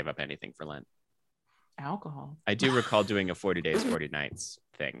I never gave up anything for Lent. Alcohol. I do recall doing a 40 days, 40 nights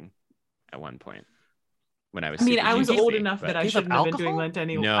thing at one point when I was. I was old enough that I shouldn't have been doing Lent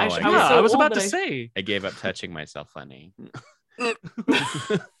anyway. No, I was about to say. I gave up touching myself funny. I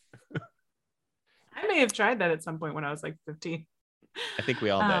may have tried that at some point when I was like 15. I think we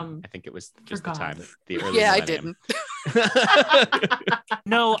all did. I think it was just the time. The early millennium. I didn't.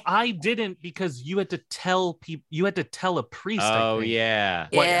 No, I didn't, because you had to tell people. You had to tell a priest. Oh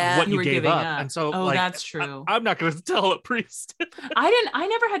what you gave up. And so, that's true. I'm not going to tell a priest. I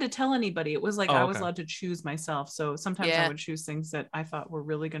never had to tell anybody. It was like I was allowed to choose myself. So sometimes I would choose things that I thought were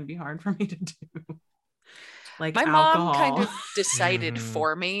really going to be hard for me to do. Like my alcohol. mom kind of decided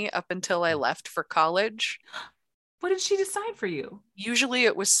for me up until I left for college. What did she decide for you? Usually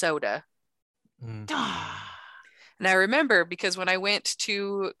it was soda. And I remember, because when I went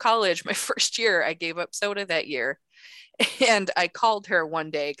to college my first year, I gave up soda that year. And I called her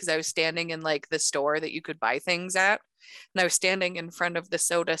one day because I was standing in like the store that you could buy things at. And I was standing in front of the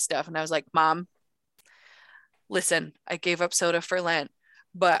soda stuff. And I was like, Mom, listen, I gave up soda for Lent,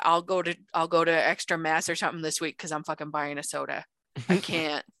 but I'll go to extra mass or something this week because I'm fucking buying a soda. I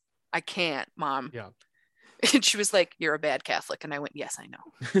can't, Mom. Yeah. And she was like, you're a bad Catholic. And I went, yes, I know.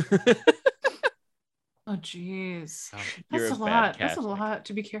 Oh, geez. That's a lot. That's a lot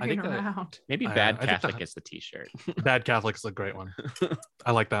to be carrying around. Maybe Bad Catholic is the t-shirt. Bad Catholic's a great one.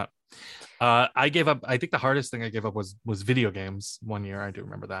 I like that. I gave up. I think the hardest thing I gave up was video games one year. I do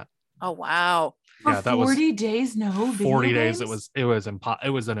remember that. Oh, wow. Yeah, that 40 days, no video 40 games? days. It was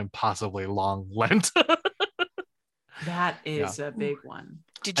an impossibly long Lent. That is a big one.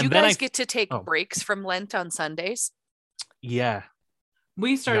 Did you guys get to take breaks from Lent on Sundays? Yeah.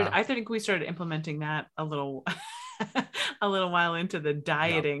 I think we started implementing that a little while into the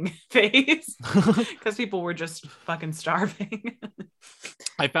dieting phase because people were just fucking starving.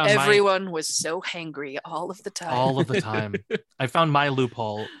 I found everyone was so hangry all of the time. I found my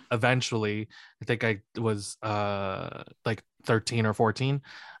loophole eventually. I think I was like 13 or 14.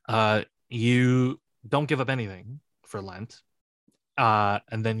 You don't give up anything for Lent.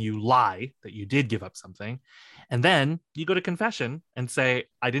 And then you lie that you did give up something. And then you go to confession and say,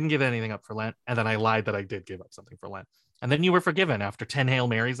 I didn't give anything up for Lent. And then I lied that I did give up something for Lent. And then you were forgiven after 10 Hail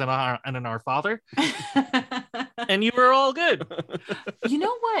Marys and an Our Father. And you were all good. You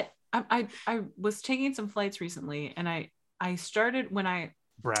know what? I was taking some flights recently and I started when I...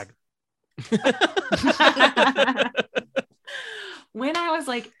 Brag. When I was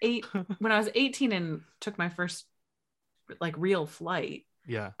 18 and took my first like real flight.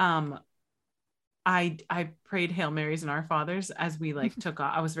 Yeah. I prayed Hail Marys and Our Fathers as we like took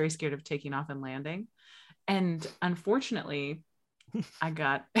off. I was very scared of taking off and landing. And unfortunately, I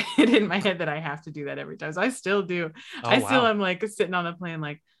got it in my head that I have to do that every time. So I still do. Still am like sitting on the plane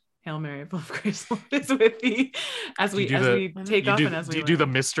like, Hail Mary, full of grace, the Lord is with thee. As we take off and as we do you do the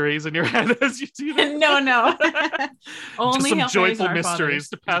mysteries in your head as you do that? No. Only just some joyful mysteries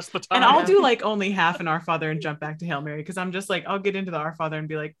to pass the time. And I'll do like only half an Our Father and jump back to Hail Mary because I'm just like, I'll get into the Our Father and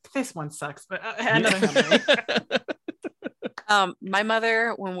be like, this one sucks, but another Hail Mary. My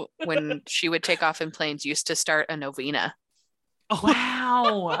mother, when she would take off in planes, used to start a novena. Oh,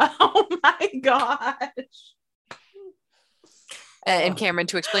 wow. Oh my gosh. And Cameron,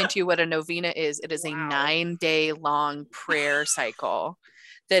 to explain to you what a novena is, it is a 9-day long prayer cycle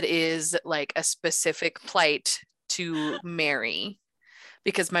that is like a specific plight to Mary,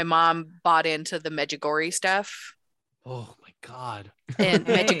 because my mom bought into the Medjugorje stuff. Oh my God. And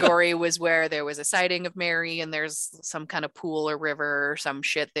Medjugorje was where there was a sighting of Mary, and there's some kind of pool or river or some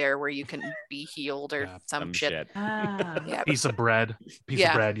shit there where you can be healed or some shit. Yeah. Piece of bread.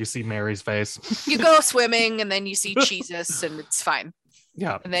 Of bread. You see Mary's face. You go swimming and then you see Jesus and it's fine.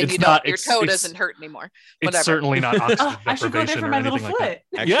 Yeah. And then your toe doesn't hurt anymore. Whatever. It's certainly not oxygen I should go there for my little foot. Like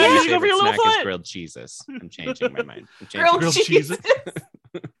Actually, yeah, you should go for your little foot. Is grilled Jesus. I'm changing my mind. Grilled Jesus.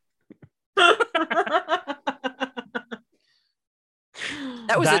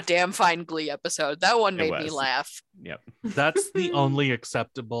 That was a damn fine Glee episode. That one made me laugh. Yep. That's the only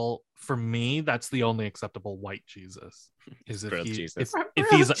acceptable for me. That's the only acceptable white Jesus. Is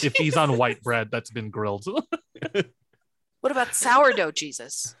if he's on white bread that's been grilled. What about sourdough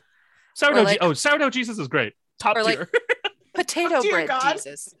Jesus? Sourdough Jesus is great. Top tier. Like potato bread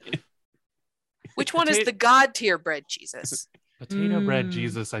Jesus. Which one is the God tier bread Jesus? Potato bread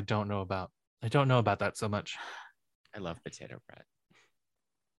Jesus, I don't know about. I don't know about that so much. I love potato bread.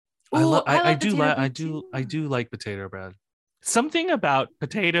 I do like potato bread. Something about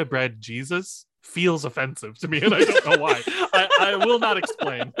potato bread Jesus feels offensive to me, and I don't know why. I will not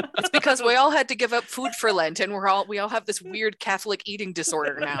explain. It's because we all had to give up food for Lent, and we all have this weird Catholic eating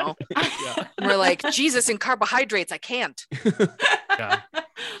disorder now. Yeah. We're like, Jesus and carbohydrates, I can't. Yeah.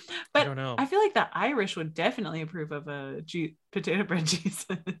 But I don't know. I feel like the Irish would definitely approve of a potato bread Jesus.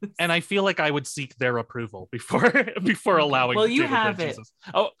 And I feel like I would seek their approval before allowing. Well, you have it. Jesus.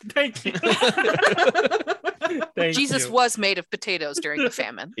 Oh, thank you. Jesus was made of potatoes during the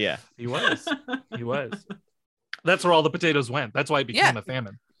famine. Yeah, he was. That's where all the potatoes went. That's why it became a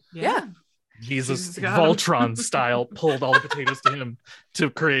famine. Yeah. Jesus Voltron style pulled all the potatoes to him to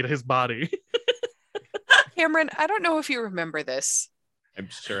create his body. Cameron, I don't know if you remember this. I'm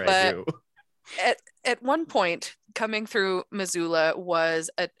sure I do. At one point, coming through Missoula was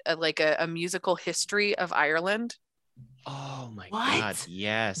a musical history of Ireland. Oh my God!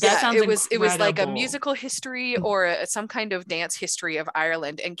 Yes, that sounds incredible. It was like a musical history or some kind of dance history of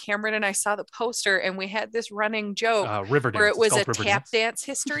Ireland. And Cameron and I saw the poster, and we had this running joke where it was a tap dance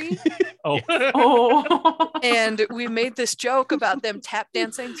history. Oh, and we made this joke about them tap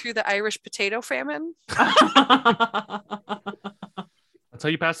dancing through the Irish potato famine. That's how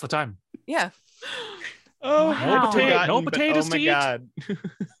you pass the time. Yeah. Oh, wow. No potatoes to eat. God.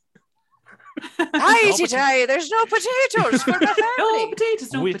 There's no potatoes for the family.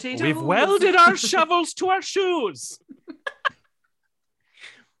 No potatoes. We've welded our shovels to our shoes.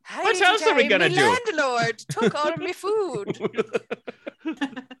 What else are we gonna do? Landlord took all of my food.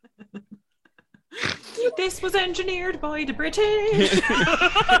 This was engineered by the British.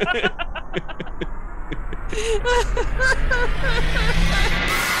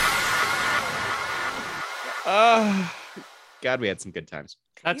 God, we had some good times.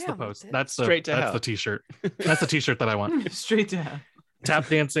 That's the post. That's Straight to hell. the t-shirt. That's the t-shirt that I want. Straight to hell. Tap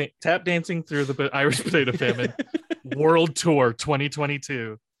dancing through the Irish potato famine. World Tour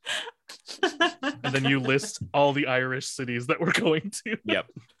 2022. And then you list all the Irish cities that we're going to. Yep.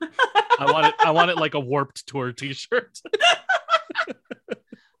 I want it like a Warped Tour t-shirt.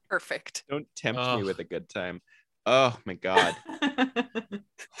 Perfect. Don't tempt me with a good time. Oh my God.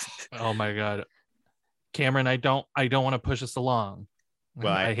 Oh my God. Cameron, I don't want to push us along.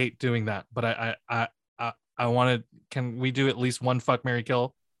 Well, I hate doing that, but I want to. Can we do at least one fuck, marry,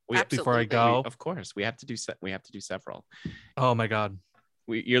 kill before I go? Of course, we have to do several. Oh my God.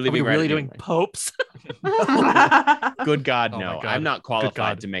 You're leaving. Are we really doing popes? Good God, no! God. I'm not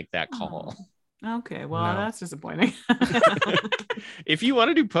qualified to make that call. Okay, well, that's disappointing. If you want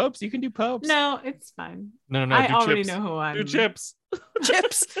to do popes, you can do popes. No, it's fine. No. I already know who I'm. Do chips.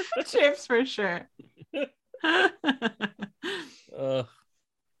 Chips for sure.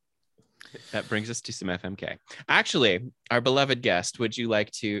 That brings us to some FMK. Actually, our beloved guest, would you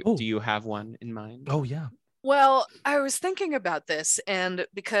like to? Do you have one in mind? Oh yeah. Well, I was thinking about this, and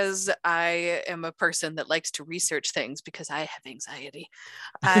because I am a person that likes to research things because I have anxiety,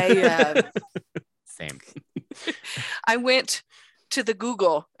 Same. I went to the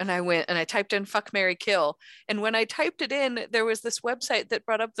Google and I typed in fuck, marry, kill. And when I typed it in, there was this website that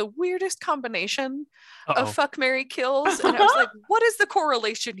brought up the weirdest combination of fuck, marry, kills. And I was like, what is the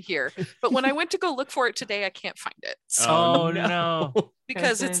correlation here? But when I went to go look for it today, I can't find it. So, oh no.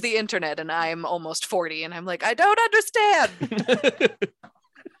 Because it's the internet and I'm almost 40 and I'm like, I don't understand.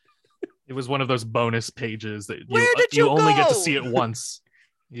 It was one of those bonus pages that you only go? get to see it once.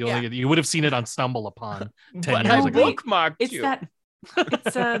 You would have seen it on Stumble Upon 10 But years I ago. bookmarked It's you.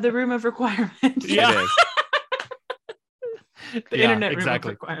 It's the room of requirement. Yeah. The internet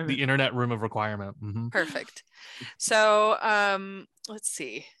exactly. room of requirement. The internet room of requirement. Mm-hmm. Perfect. So let's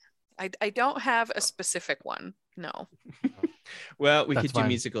see. I don't have a specific one. No. Well, we That's could do fine.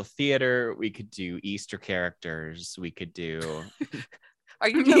 musical theater. We could do Easter characters. We could do. Are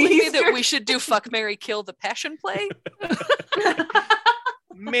you telling me that we should do fuck, marry, kill the passion play?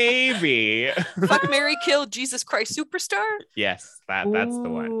 Maybe. Fuck, marry, kill Jesus Christ Superstar? Yes, that's the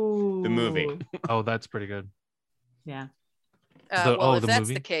one. The movie. Oh, that's pretty good. Yeah. If that's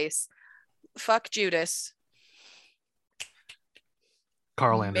movie? the case, fuck Judas.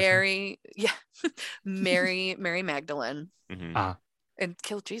 Carl Anderson. Mary Magdalene. Mm-hmm. And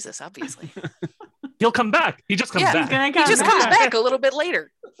kill Jesus, obviously. He'll come back. He just comes back. He just comes back a little bit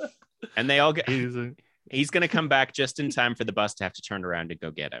later. And they all get. He's going to come back just in time for the bus to have to turn around and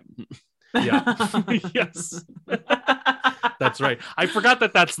go get him. Yeah. Yes. That's right. I forgot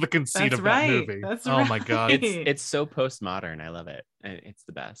that that's the conceit of that movie. That's oh my God. It's so postmodern. I love it. It's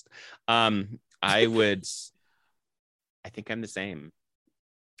the best. I think I'm the same.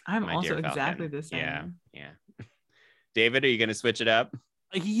 I'm also exactly the same. Yeah. David, are you going to switch it up?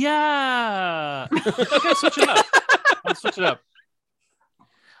 Yeah. Okay, switch it up.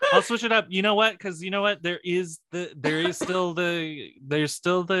 I'll switch it up. You know what? Because you know what? There's still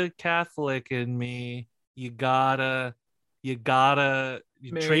the Catholic in me. You gotta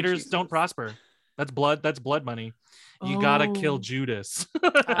Mary traitors Jesus. don't prosper. That's blood money. You gotta kill Judas.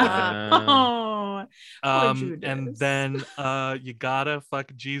 Judas. And then you gotta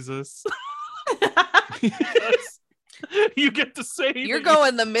fuck Jesus. You get to say you're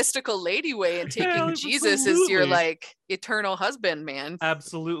going the mystical lady way and taking Jesus as your absolutely. eternal husband, man.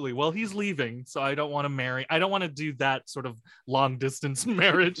 Absolutely. Well, he's leaving, so I don't want to marry. I don't want to do that sort of long distance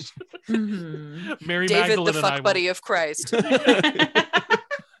marriage. Mm-hmm. Mary David, Magdalene the fuck buddy of Christ.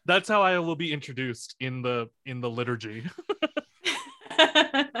 That's how I will be introduced in the liturgy.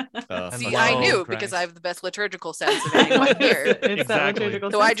 See, I knew because I have the best liturgical sense of anyone here. Exactly.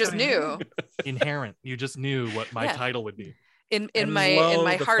 So I just knew. Inherent. You just knew what my title would be. In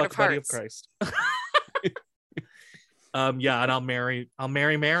my heart of hearts. Christ. And I'll marry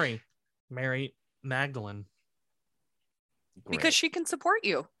Mary Magdalene. Because she can support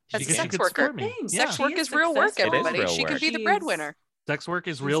you as a She sex could worker. support me. Sex Yeah. work is real work, everybody. real She work. can be the breadwinner. Sex work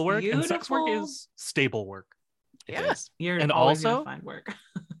is real work, and sex work beautiful. is stable work. Yes. You're And always also- gonna find work.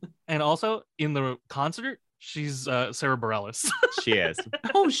 And also in the concert, she's Sarah Bareilles. She is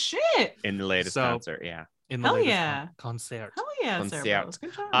Oh shit! in the latest So- concert. Yeah. In the Hell latest yeah. concert. Hell yeah, Concert. Sarah Bareilles.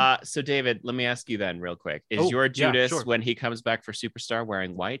 Good job. So David, let me ask you then real quick. Is Oh, your yeah, Judas sure. when he comes back for Superstar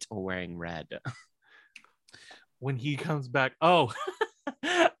wearing white or wearing red? When he comes back,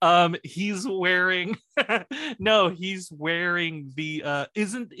 he's wearing he's wearing the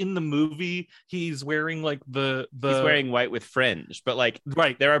isn't in the movie he's wearing like the He's wearing white with fringe, but like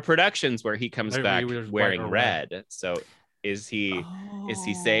right. there are productions where he comes Where back he wears white wearing or red. red. So Is he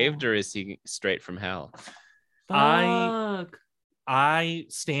saved or is he straight from hell? Fuck. I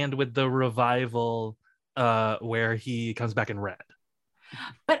stand with the revival where he comes back in red.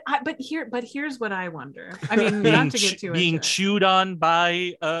 But here's what I wonder. I mean, not to get too being into chewed on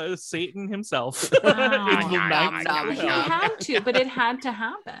by Satan himself. Wow. In the ninth But he hell. had to, but it had to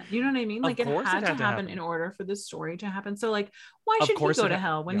happen. You know what I mean? Like Of it course had to happen in order for the story to happen. So like, why Of should he course go it to ha-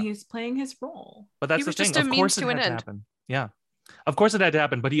 hell when yeah. he's playing his role? But that's He the was thing. just a Of means course it to had an to end. happen. Yeah. Of course it had to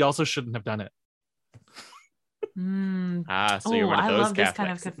happen, but he also shouldn't have done it. So you're one of I those love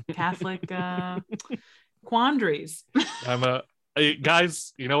Catholics. this kind of Catholic quandaries. I'm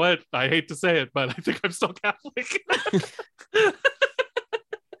guys, you know what? I hate to say it, but I think I'm still Catholic.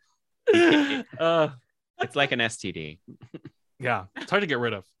 It's like an STD. Yeah, it's hard to get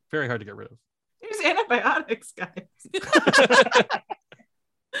rid of. Very hard to get rid of. There's antibiotics, guys.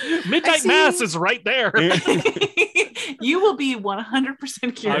 Midnight Mass is right there. You will be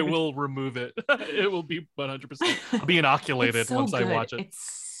 100% cured. I will remove it. It will be 100%. I'll be inoculated So once good. I watch it.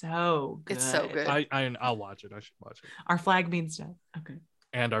 It's so good. It's so good. I'll watch it. I should watch it. Our flag means death. Okay.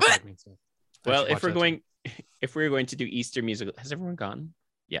 And our flag means stuff. Well, if we're going to do Easter musical, has everyone gone?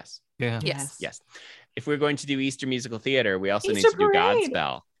 Yes. Yeah. Yes. If we're going to do Easter musical theater, we also Easter need to do Parade.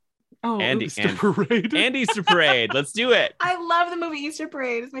 Godspell. Oh, And Easter Parade. and Easter Parade. Let's do it. I love the movie Easter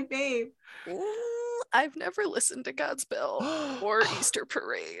Parade. It's my fave. I've never listened to Godspell or Easter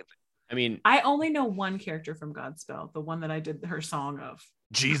Parade. I mean, I only know one character from Godspell, the one that I did her song of.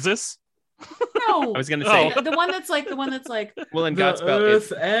 Jesus. No, I was gonna say the one that's like well, in the Godspell,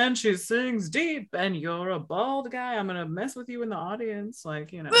 earth and she sings deep, and you're a bald guy. I'm gonna mess with you in the audience,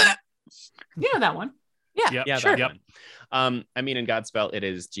 like you know that one. Yeah. yeah, Sure. that one. I mean, in Godspell, it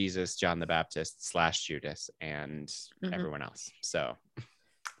is Jesus, John the Baptist / Judas, and everyone else. So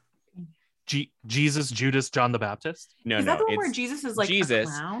Jesus, Judas, John the Baptist. Is that the one where Jesus is like Jesus,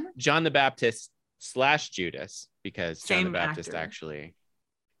 a clown? John the Baptist / Judas, because John Same the Baptist actor. actually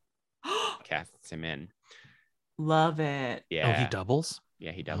casts him in. Love it. Yeah. Oh, he doubles.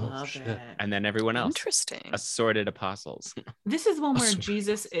 Yeah, he doubles. Love shit. it. And then everyone else. Interesting. Assorted apostles. This is one where Assorted.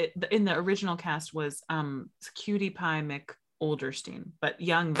 Jesus in the original cast was Cutie Pie McOlderstein, but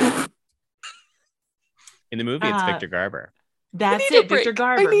young. In the movie, it's Victor Garber. That's I need a it, Victor break.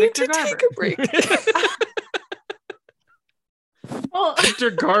 Garber. I need Victor to Garber. take a break. Well, Victor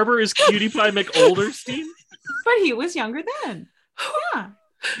Garber is Cutie Pie McOlderstein. but he was younger then. Yeah.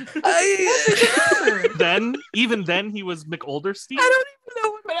 Even then, he was McOlderstein. I don't even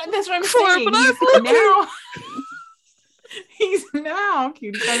know what But that's what I'm For, saying. but I'm looking. He's now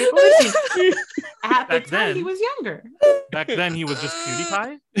Cutie Pie McOlderstein. At the Back time, then. he was younger. Back then, he was just Cutie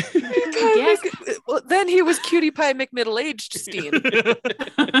Pie. Yes. Well, then he was Cutie Pie McMiddle-aged Steen.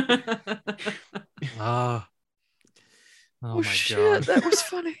 Oh my Shit, god. that was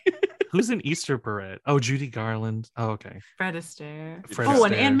funny. Who's in Easter Parade? Oh, Judy Garland. Oh, okay. Fred Astaire. Fred Oh,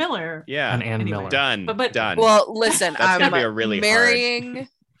 and Astaire. Ann Miller. Yeah. And Ann Anyway. Miller. Done. But- Done. Well, listen, That's gonna I'm be a really marrying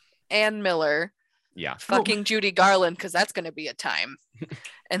Ann Miller, yeah. fucking Judy Garland, because that's going to be a time.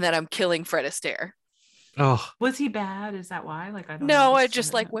 And then I'm killing Fred Astaire. Oh, Was he bad? Is that why? Like I don't No, know. I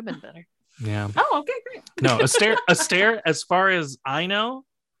just like women better. yeah. Oh, okay, great. No, Astaire, as far as I know,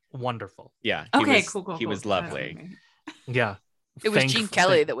 wonderful. Yeah. Okay, cool. He was lovely. Yeah. It was Gene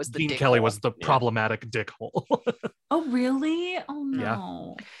Kelly that was the Gene dick Kelly hole. was the problematic dickhole. Oh, really? Oh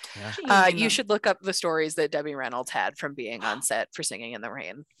no. Yeah. Gene. You should look up the stories that Debbie Reynolds had from being on set for Singing in the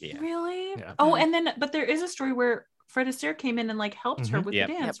Rain. Yeah. Really? Yeah. Oh, and then but there is a story where Fred Astaire came in and like helped her with Yep.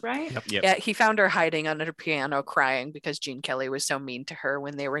 the dance, right? Yep. Yep. Yeah, he found her hiding under her piano crying because Gene Kelly was so mean to her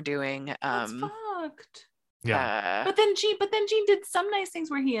when they were doing That's fucked. Yeah. But then Gene did some nice things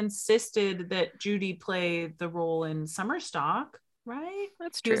where he insisted that Judy play the role in Summer Stock, right?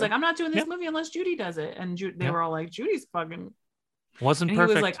 that's He true. was like, I'm not doing this Yep. movie unless Judy does it. And they Yep. were all like, Judy's fucking. Wasn't And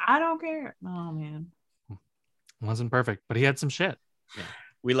perfect. he was like, I don't care. Oh, man. Wasn't perfect, but he had some shit.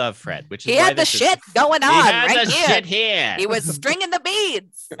 We love Fred, which is he why had the this is- shit going He on had right the here. shit here. He was stringing the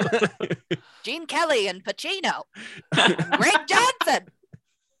beads. Gene Kelly and Pacino. Greg Johnson.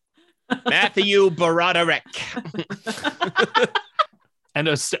 Matthew Broderick. And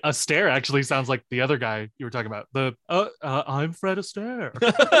Astaire actually sounds like the other guy you were talking about. I'm Fred Astaire.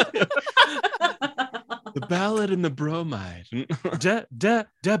 The ballad and the bromide.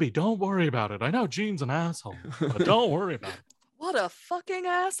 Debbie, don't worry about it. I know Gene's an asshole, but don't worry about it. What a fucking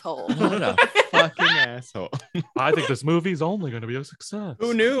asshole. What a fucking asshole. I think this movie's only going to be a success.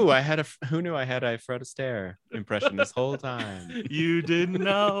 Who knew I had a Fred Astaire impression this whole time? You didn't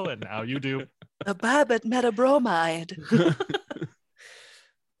know, and now you do. The Babbitt metabromide.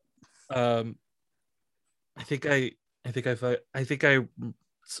 I think I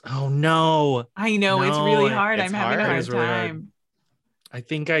Oh no. I know, No, it's really hard. it's I'm having a hard. hard It is really hard. time. I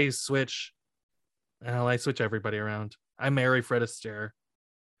think I switch. Well, I switch everybody around. I marry Fred Astaire.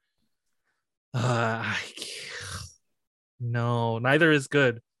 No, neither is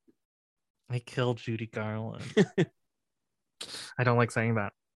good. I killed Judy Garland. I don't like saying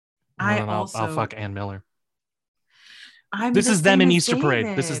that. I'll fuck Ann Miller. This is them in Easter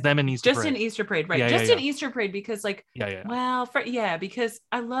Parade. This is them in Easter Just Parade. in Easter Parade, right? Yeah, Just yeah, in Easter Parade because, like, yeah. well, because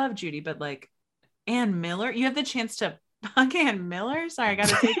I love Judy, but like Ann Miller, you have the chance to fuck Ann Miller. Sorry, I got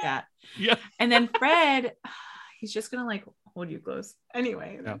to take that. Yeah. And then Fred, he's just gonna like hold you close.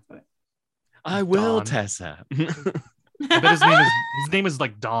 Anyway, Yeah. I will, Dawn. Tessa. I bet his name is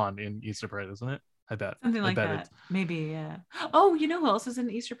like Dawn in Easter Parade, isn't it? I bet something like that. Maybe, yeah. Oh, you know who else is in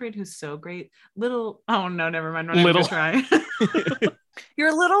Easter Parade who's so great? Little. Oh no, never mind. I'm Little. gonna try.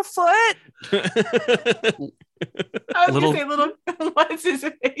 Your little foot. I was gonna say little. What's his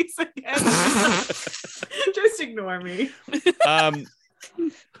face again? Just ignore me.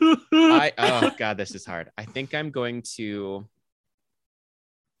 Oh god, this is hard. I think I'm going to.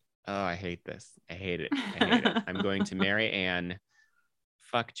 Oh, I hate this. I hate it. I'm going to marry Anne,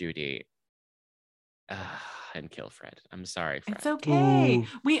 fuck Judy, and kill Fred. I'm sorry, Fred. It's okay. Ooh.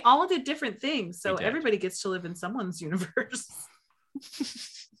 We all did different things, so We did. everybody gets to live in someone's universe.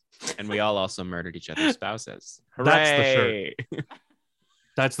 And we all also murdered each other's spouses. That's the Hooray!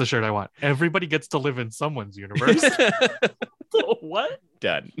 That's the shirt I want. Everybody gets to live in someone's universe. What?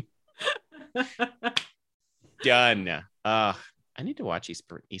 Done. Done. I need to watch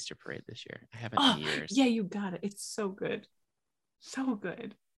Easter Parade this year. I haven't in years. Yeah, you got it. It's so good. So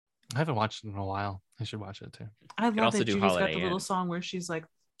good. I haven't watched it in a while. I should watch it too. I love also that do Judy's got Holiday the little Inn. song where she's like,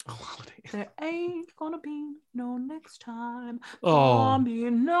 Oh, holiday. there ain't gonna be no next time. Oh.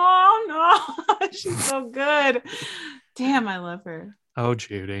 No. She's so good. Damn, I love her. Oh,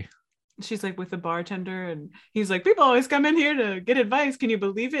 Judy. She's like with the bartender and he's like, people always come in here to get advice. Can you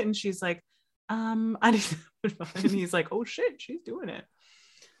believe it? And she's like, I need advice. And he's like, oh shit, she's doing it.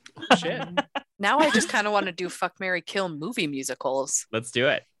 Oh, shit. Now I just kind of want to do fuck, marry, kill movie musicals. Let's do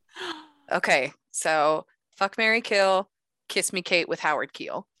it. Okay, so fuck, marry, kill, Kiss Me Kate with Howard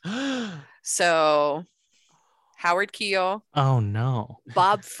Keel. So Howard Keel, Oh no.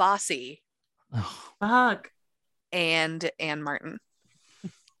 Bob Fosse, Oh, Fuck. and Ann Martin.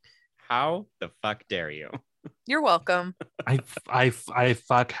 How the fuck dare you? You're welcome. I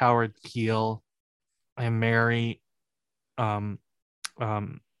fuck Howard Keel. I marry oh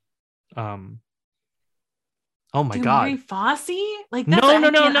my Do god. Mary Fosse? Like No. I don't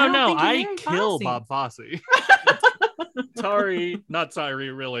think you I marry kill Fosse. Bob Fosse. Not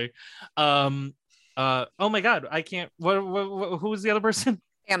sorry, really. Oh my god, I can't. What who was the other person?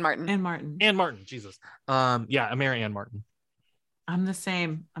 Ann Martin. And Martin. Ann Martin. Jesus. Yeah, I marry Ann Martin. I'm the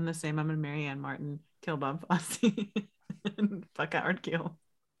same. I'm gonna marry Ann Martin, kill Bob Fosse, and fuck Howard Keel.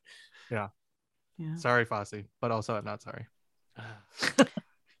 Yeah. Yeah. Sorry, Fosse, but also I'm not sorry.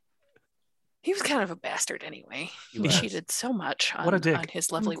 He was kind of a bastard anyway. He was. cheated so much What a on, dick. on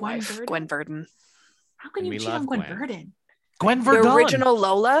his lovely Gwen wife, Verdon? Gwen Verdon. How can And you we cheat love on Gwen Gwen. Verdon? Gwen The Verdon. original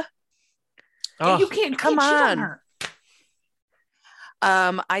Lola. Oh, You can't come cheat on. her.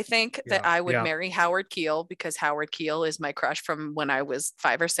 I think that Yeah, I would yeah. marry Howard Keel because Howard Keel is my crush from when I was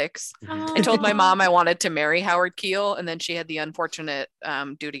 5 or 6. Mhm. I told my mom I wanted to marry Howard Keel, and then she had the unfortunate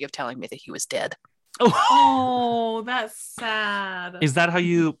duty of telling me that he was dead. Oh, that's sad. Is that how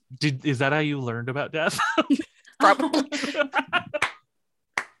you did? Is that how you learned about death? Probably.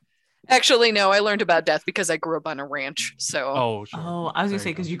 Actually, no, I learned about death because I grew up on a ranch. So Oh, sure. Oh, I was gonna There say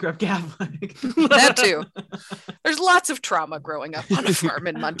you go. because you grew up Catholic. that too. There's lots of trauma growing up on a farm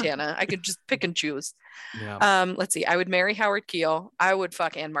in Montana. I could just pick and choose. Yeah. Let's see. I would marry Howard Keel. I would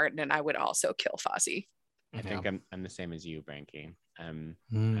fuck Ann Martin, and I would also kill Fosse. I think I'm the same as you, Branky. Mm.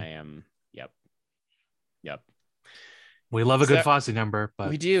 I am. Yep. We love a good So- Fosse number, but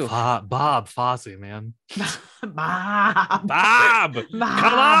We do. Bob Fosse, man. Bob. Bob, come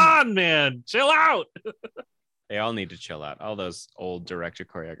on, man, chill out. They all need to chill out. All those old director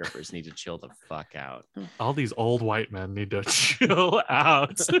choreographers need to chill the fuck out. All these old white men need to chill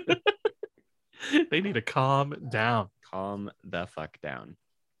out. They need to calm down. Calm the fuck down.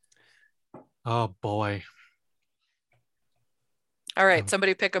 Oh boy. All right,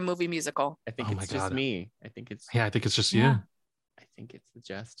 somebody pick a movie musical. I think Oh my it's just God. me. I think it's just Yeah. you. I think it's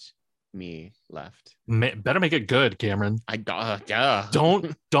just me left. Better make it good, Cameron. I got yeah.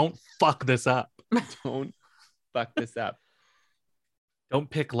 Don't fuck this up. Don't fuck this up. Don't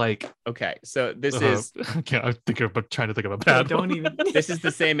pick like. Okay, so this is Okay, I'm trying to think of a Yeah, bad don't one. even. this is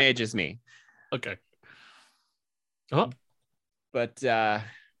the same age as me. Okay. Oh, But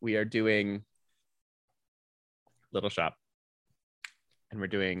we are doing Little Shop. And we're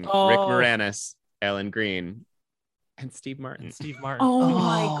doing Rick Moranis, Ellen Green, and Steve Martin. Oh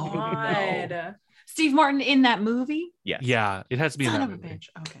my God. No. Steve Martin in that movie? Yes. Yeah, it has to be Son in that of movie. A bitch.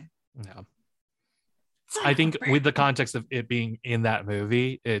 Okay. Yeah. I think with the context of it being in that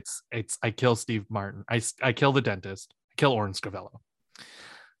movie, it's I kill Steve Martin. I kill the dentist. I kill Orin Scrivello.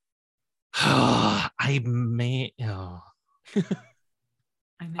 I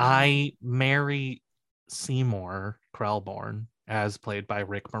marry Seymour Krelborn as played by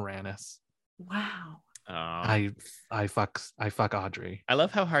Rick Moranis. Wow. I fuck Audrey. I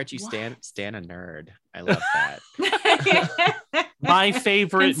love how hard you stan a nerd. I love that. My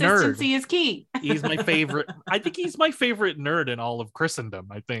favorite Consistency nerd is key. He's my favorite. I think he's my favorite nerd in all of Christendom.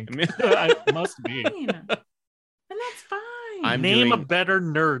 I think I must be. And that's fine. Name a better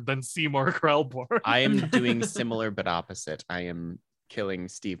nerd than Seymour Krelborn. I am doing similar but opposite. I am killing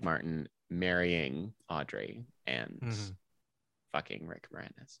Steve Martin, marrying Audrey, and fucking Rick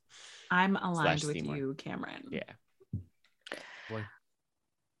Moranis. I'm aligned with you, Cameron. Yeah. Boy.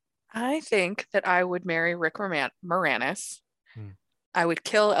 I think that I would marry Rick Moranis. I would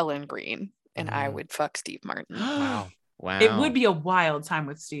kill Ellen Green, and I would fuck Steve Martin. Wow. It would be a wild time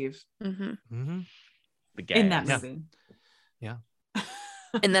with Steve. Mm-hmm. Mm-hmm. In that movie. Yeah.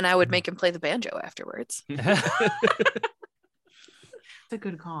 And then I would make him play the banjo afterwards. It's a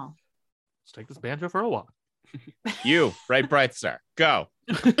good call. Let's take this banjo for a walk. You, Bright Star, go.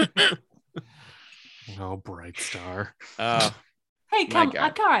 Oh, Bright Star. Hey, come on.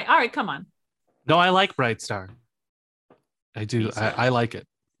 All right, come on. No, I like Bright Star. I do. I like it.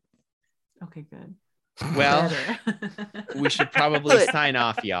 Okay, good. Well, we should probably sign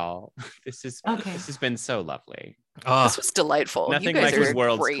off, y'all. This has been so lovely. This was delightful. Nothing you guys like are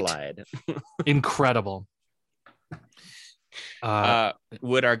worlds great. collide. Incredible.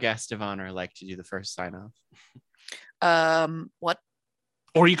 Would our guest of honor like to do the first sign off? What?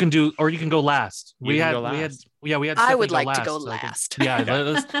 Or you can go last. We had. I would like to go last.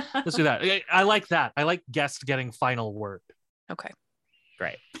 Let's do that. I like that. I like guest getting final word. Okay.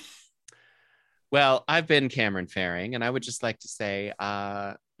 Great. Well, I've been Cameron Faring, and I would just like to say,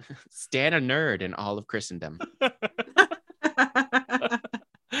 stand a nerd in all of Christendom.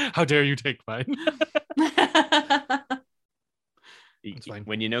 How dare you take mine?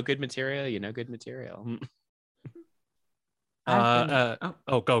 When you know good material, you know good material.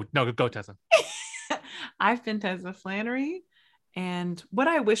 Go Tessa. I've been Tessa Flannery, and what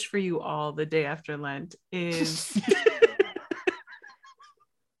I wish for you all the day after Lent is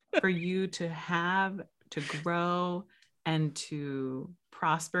for you to grow and to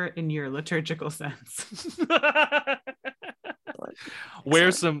prosper in your liturgical sense.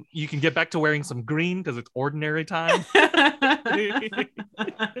 You can get back to wearing some green because it's ordinary time.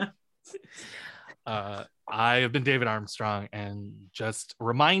 I have been David Armstrong, and just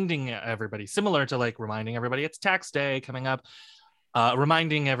reminding everybody, similar to like reminding everybody it's tax day coming up,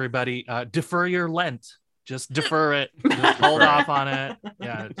 reminding everybody, defer your Lent. Just defer it. Just hold off on it.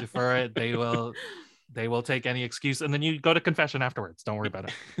 Yeah, defer it. They will take any excuse, and then you go to confession afterwards. Don't worry about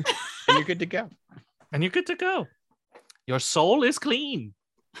it. And you're good to go. Your soul is clean.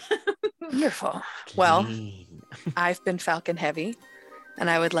 Wonderful. Well, I've been Falcon Heavy, and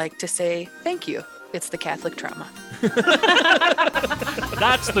I would like to say thank you. It's the Catholic trauma.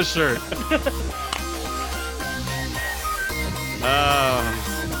 That's the shirt.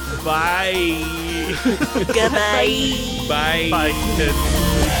 Bye. Goodbye. Bye. Bye, kids.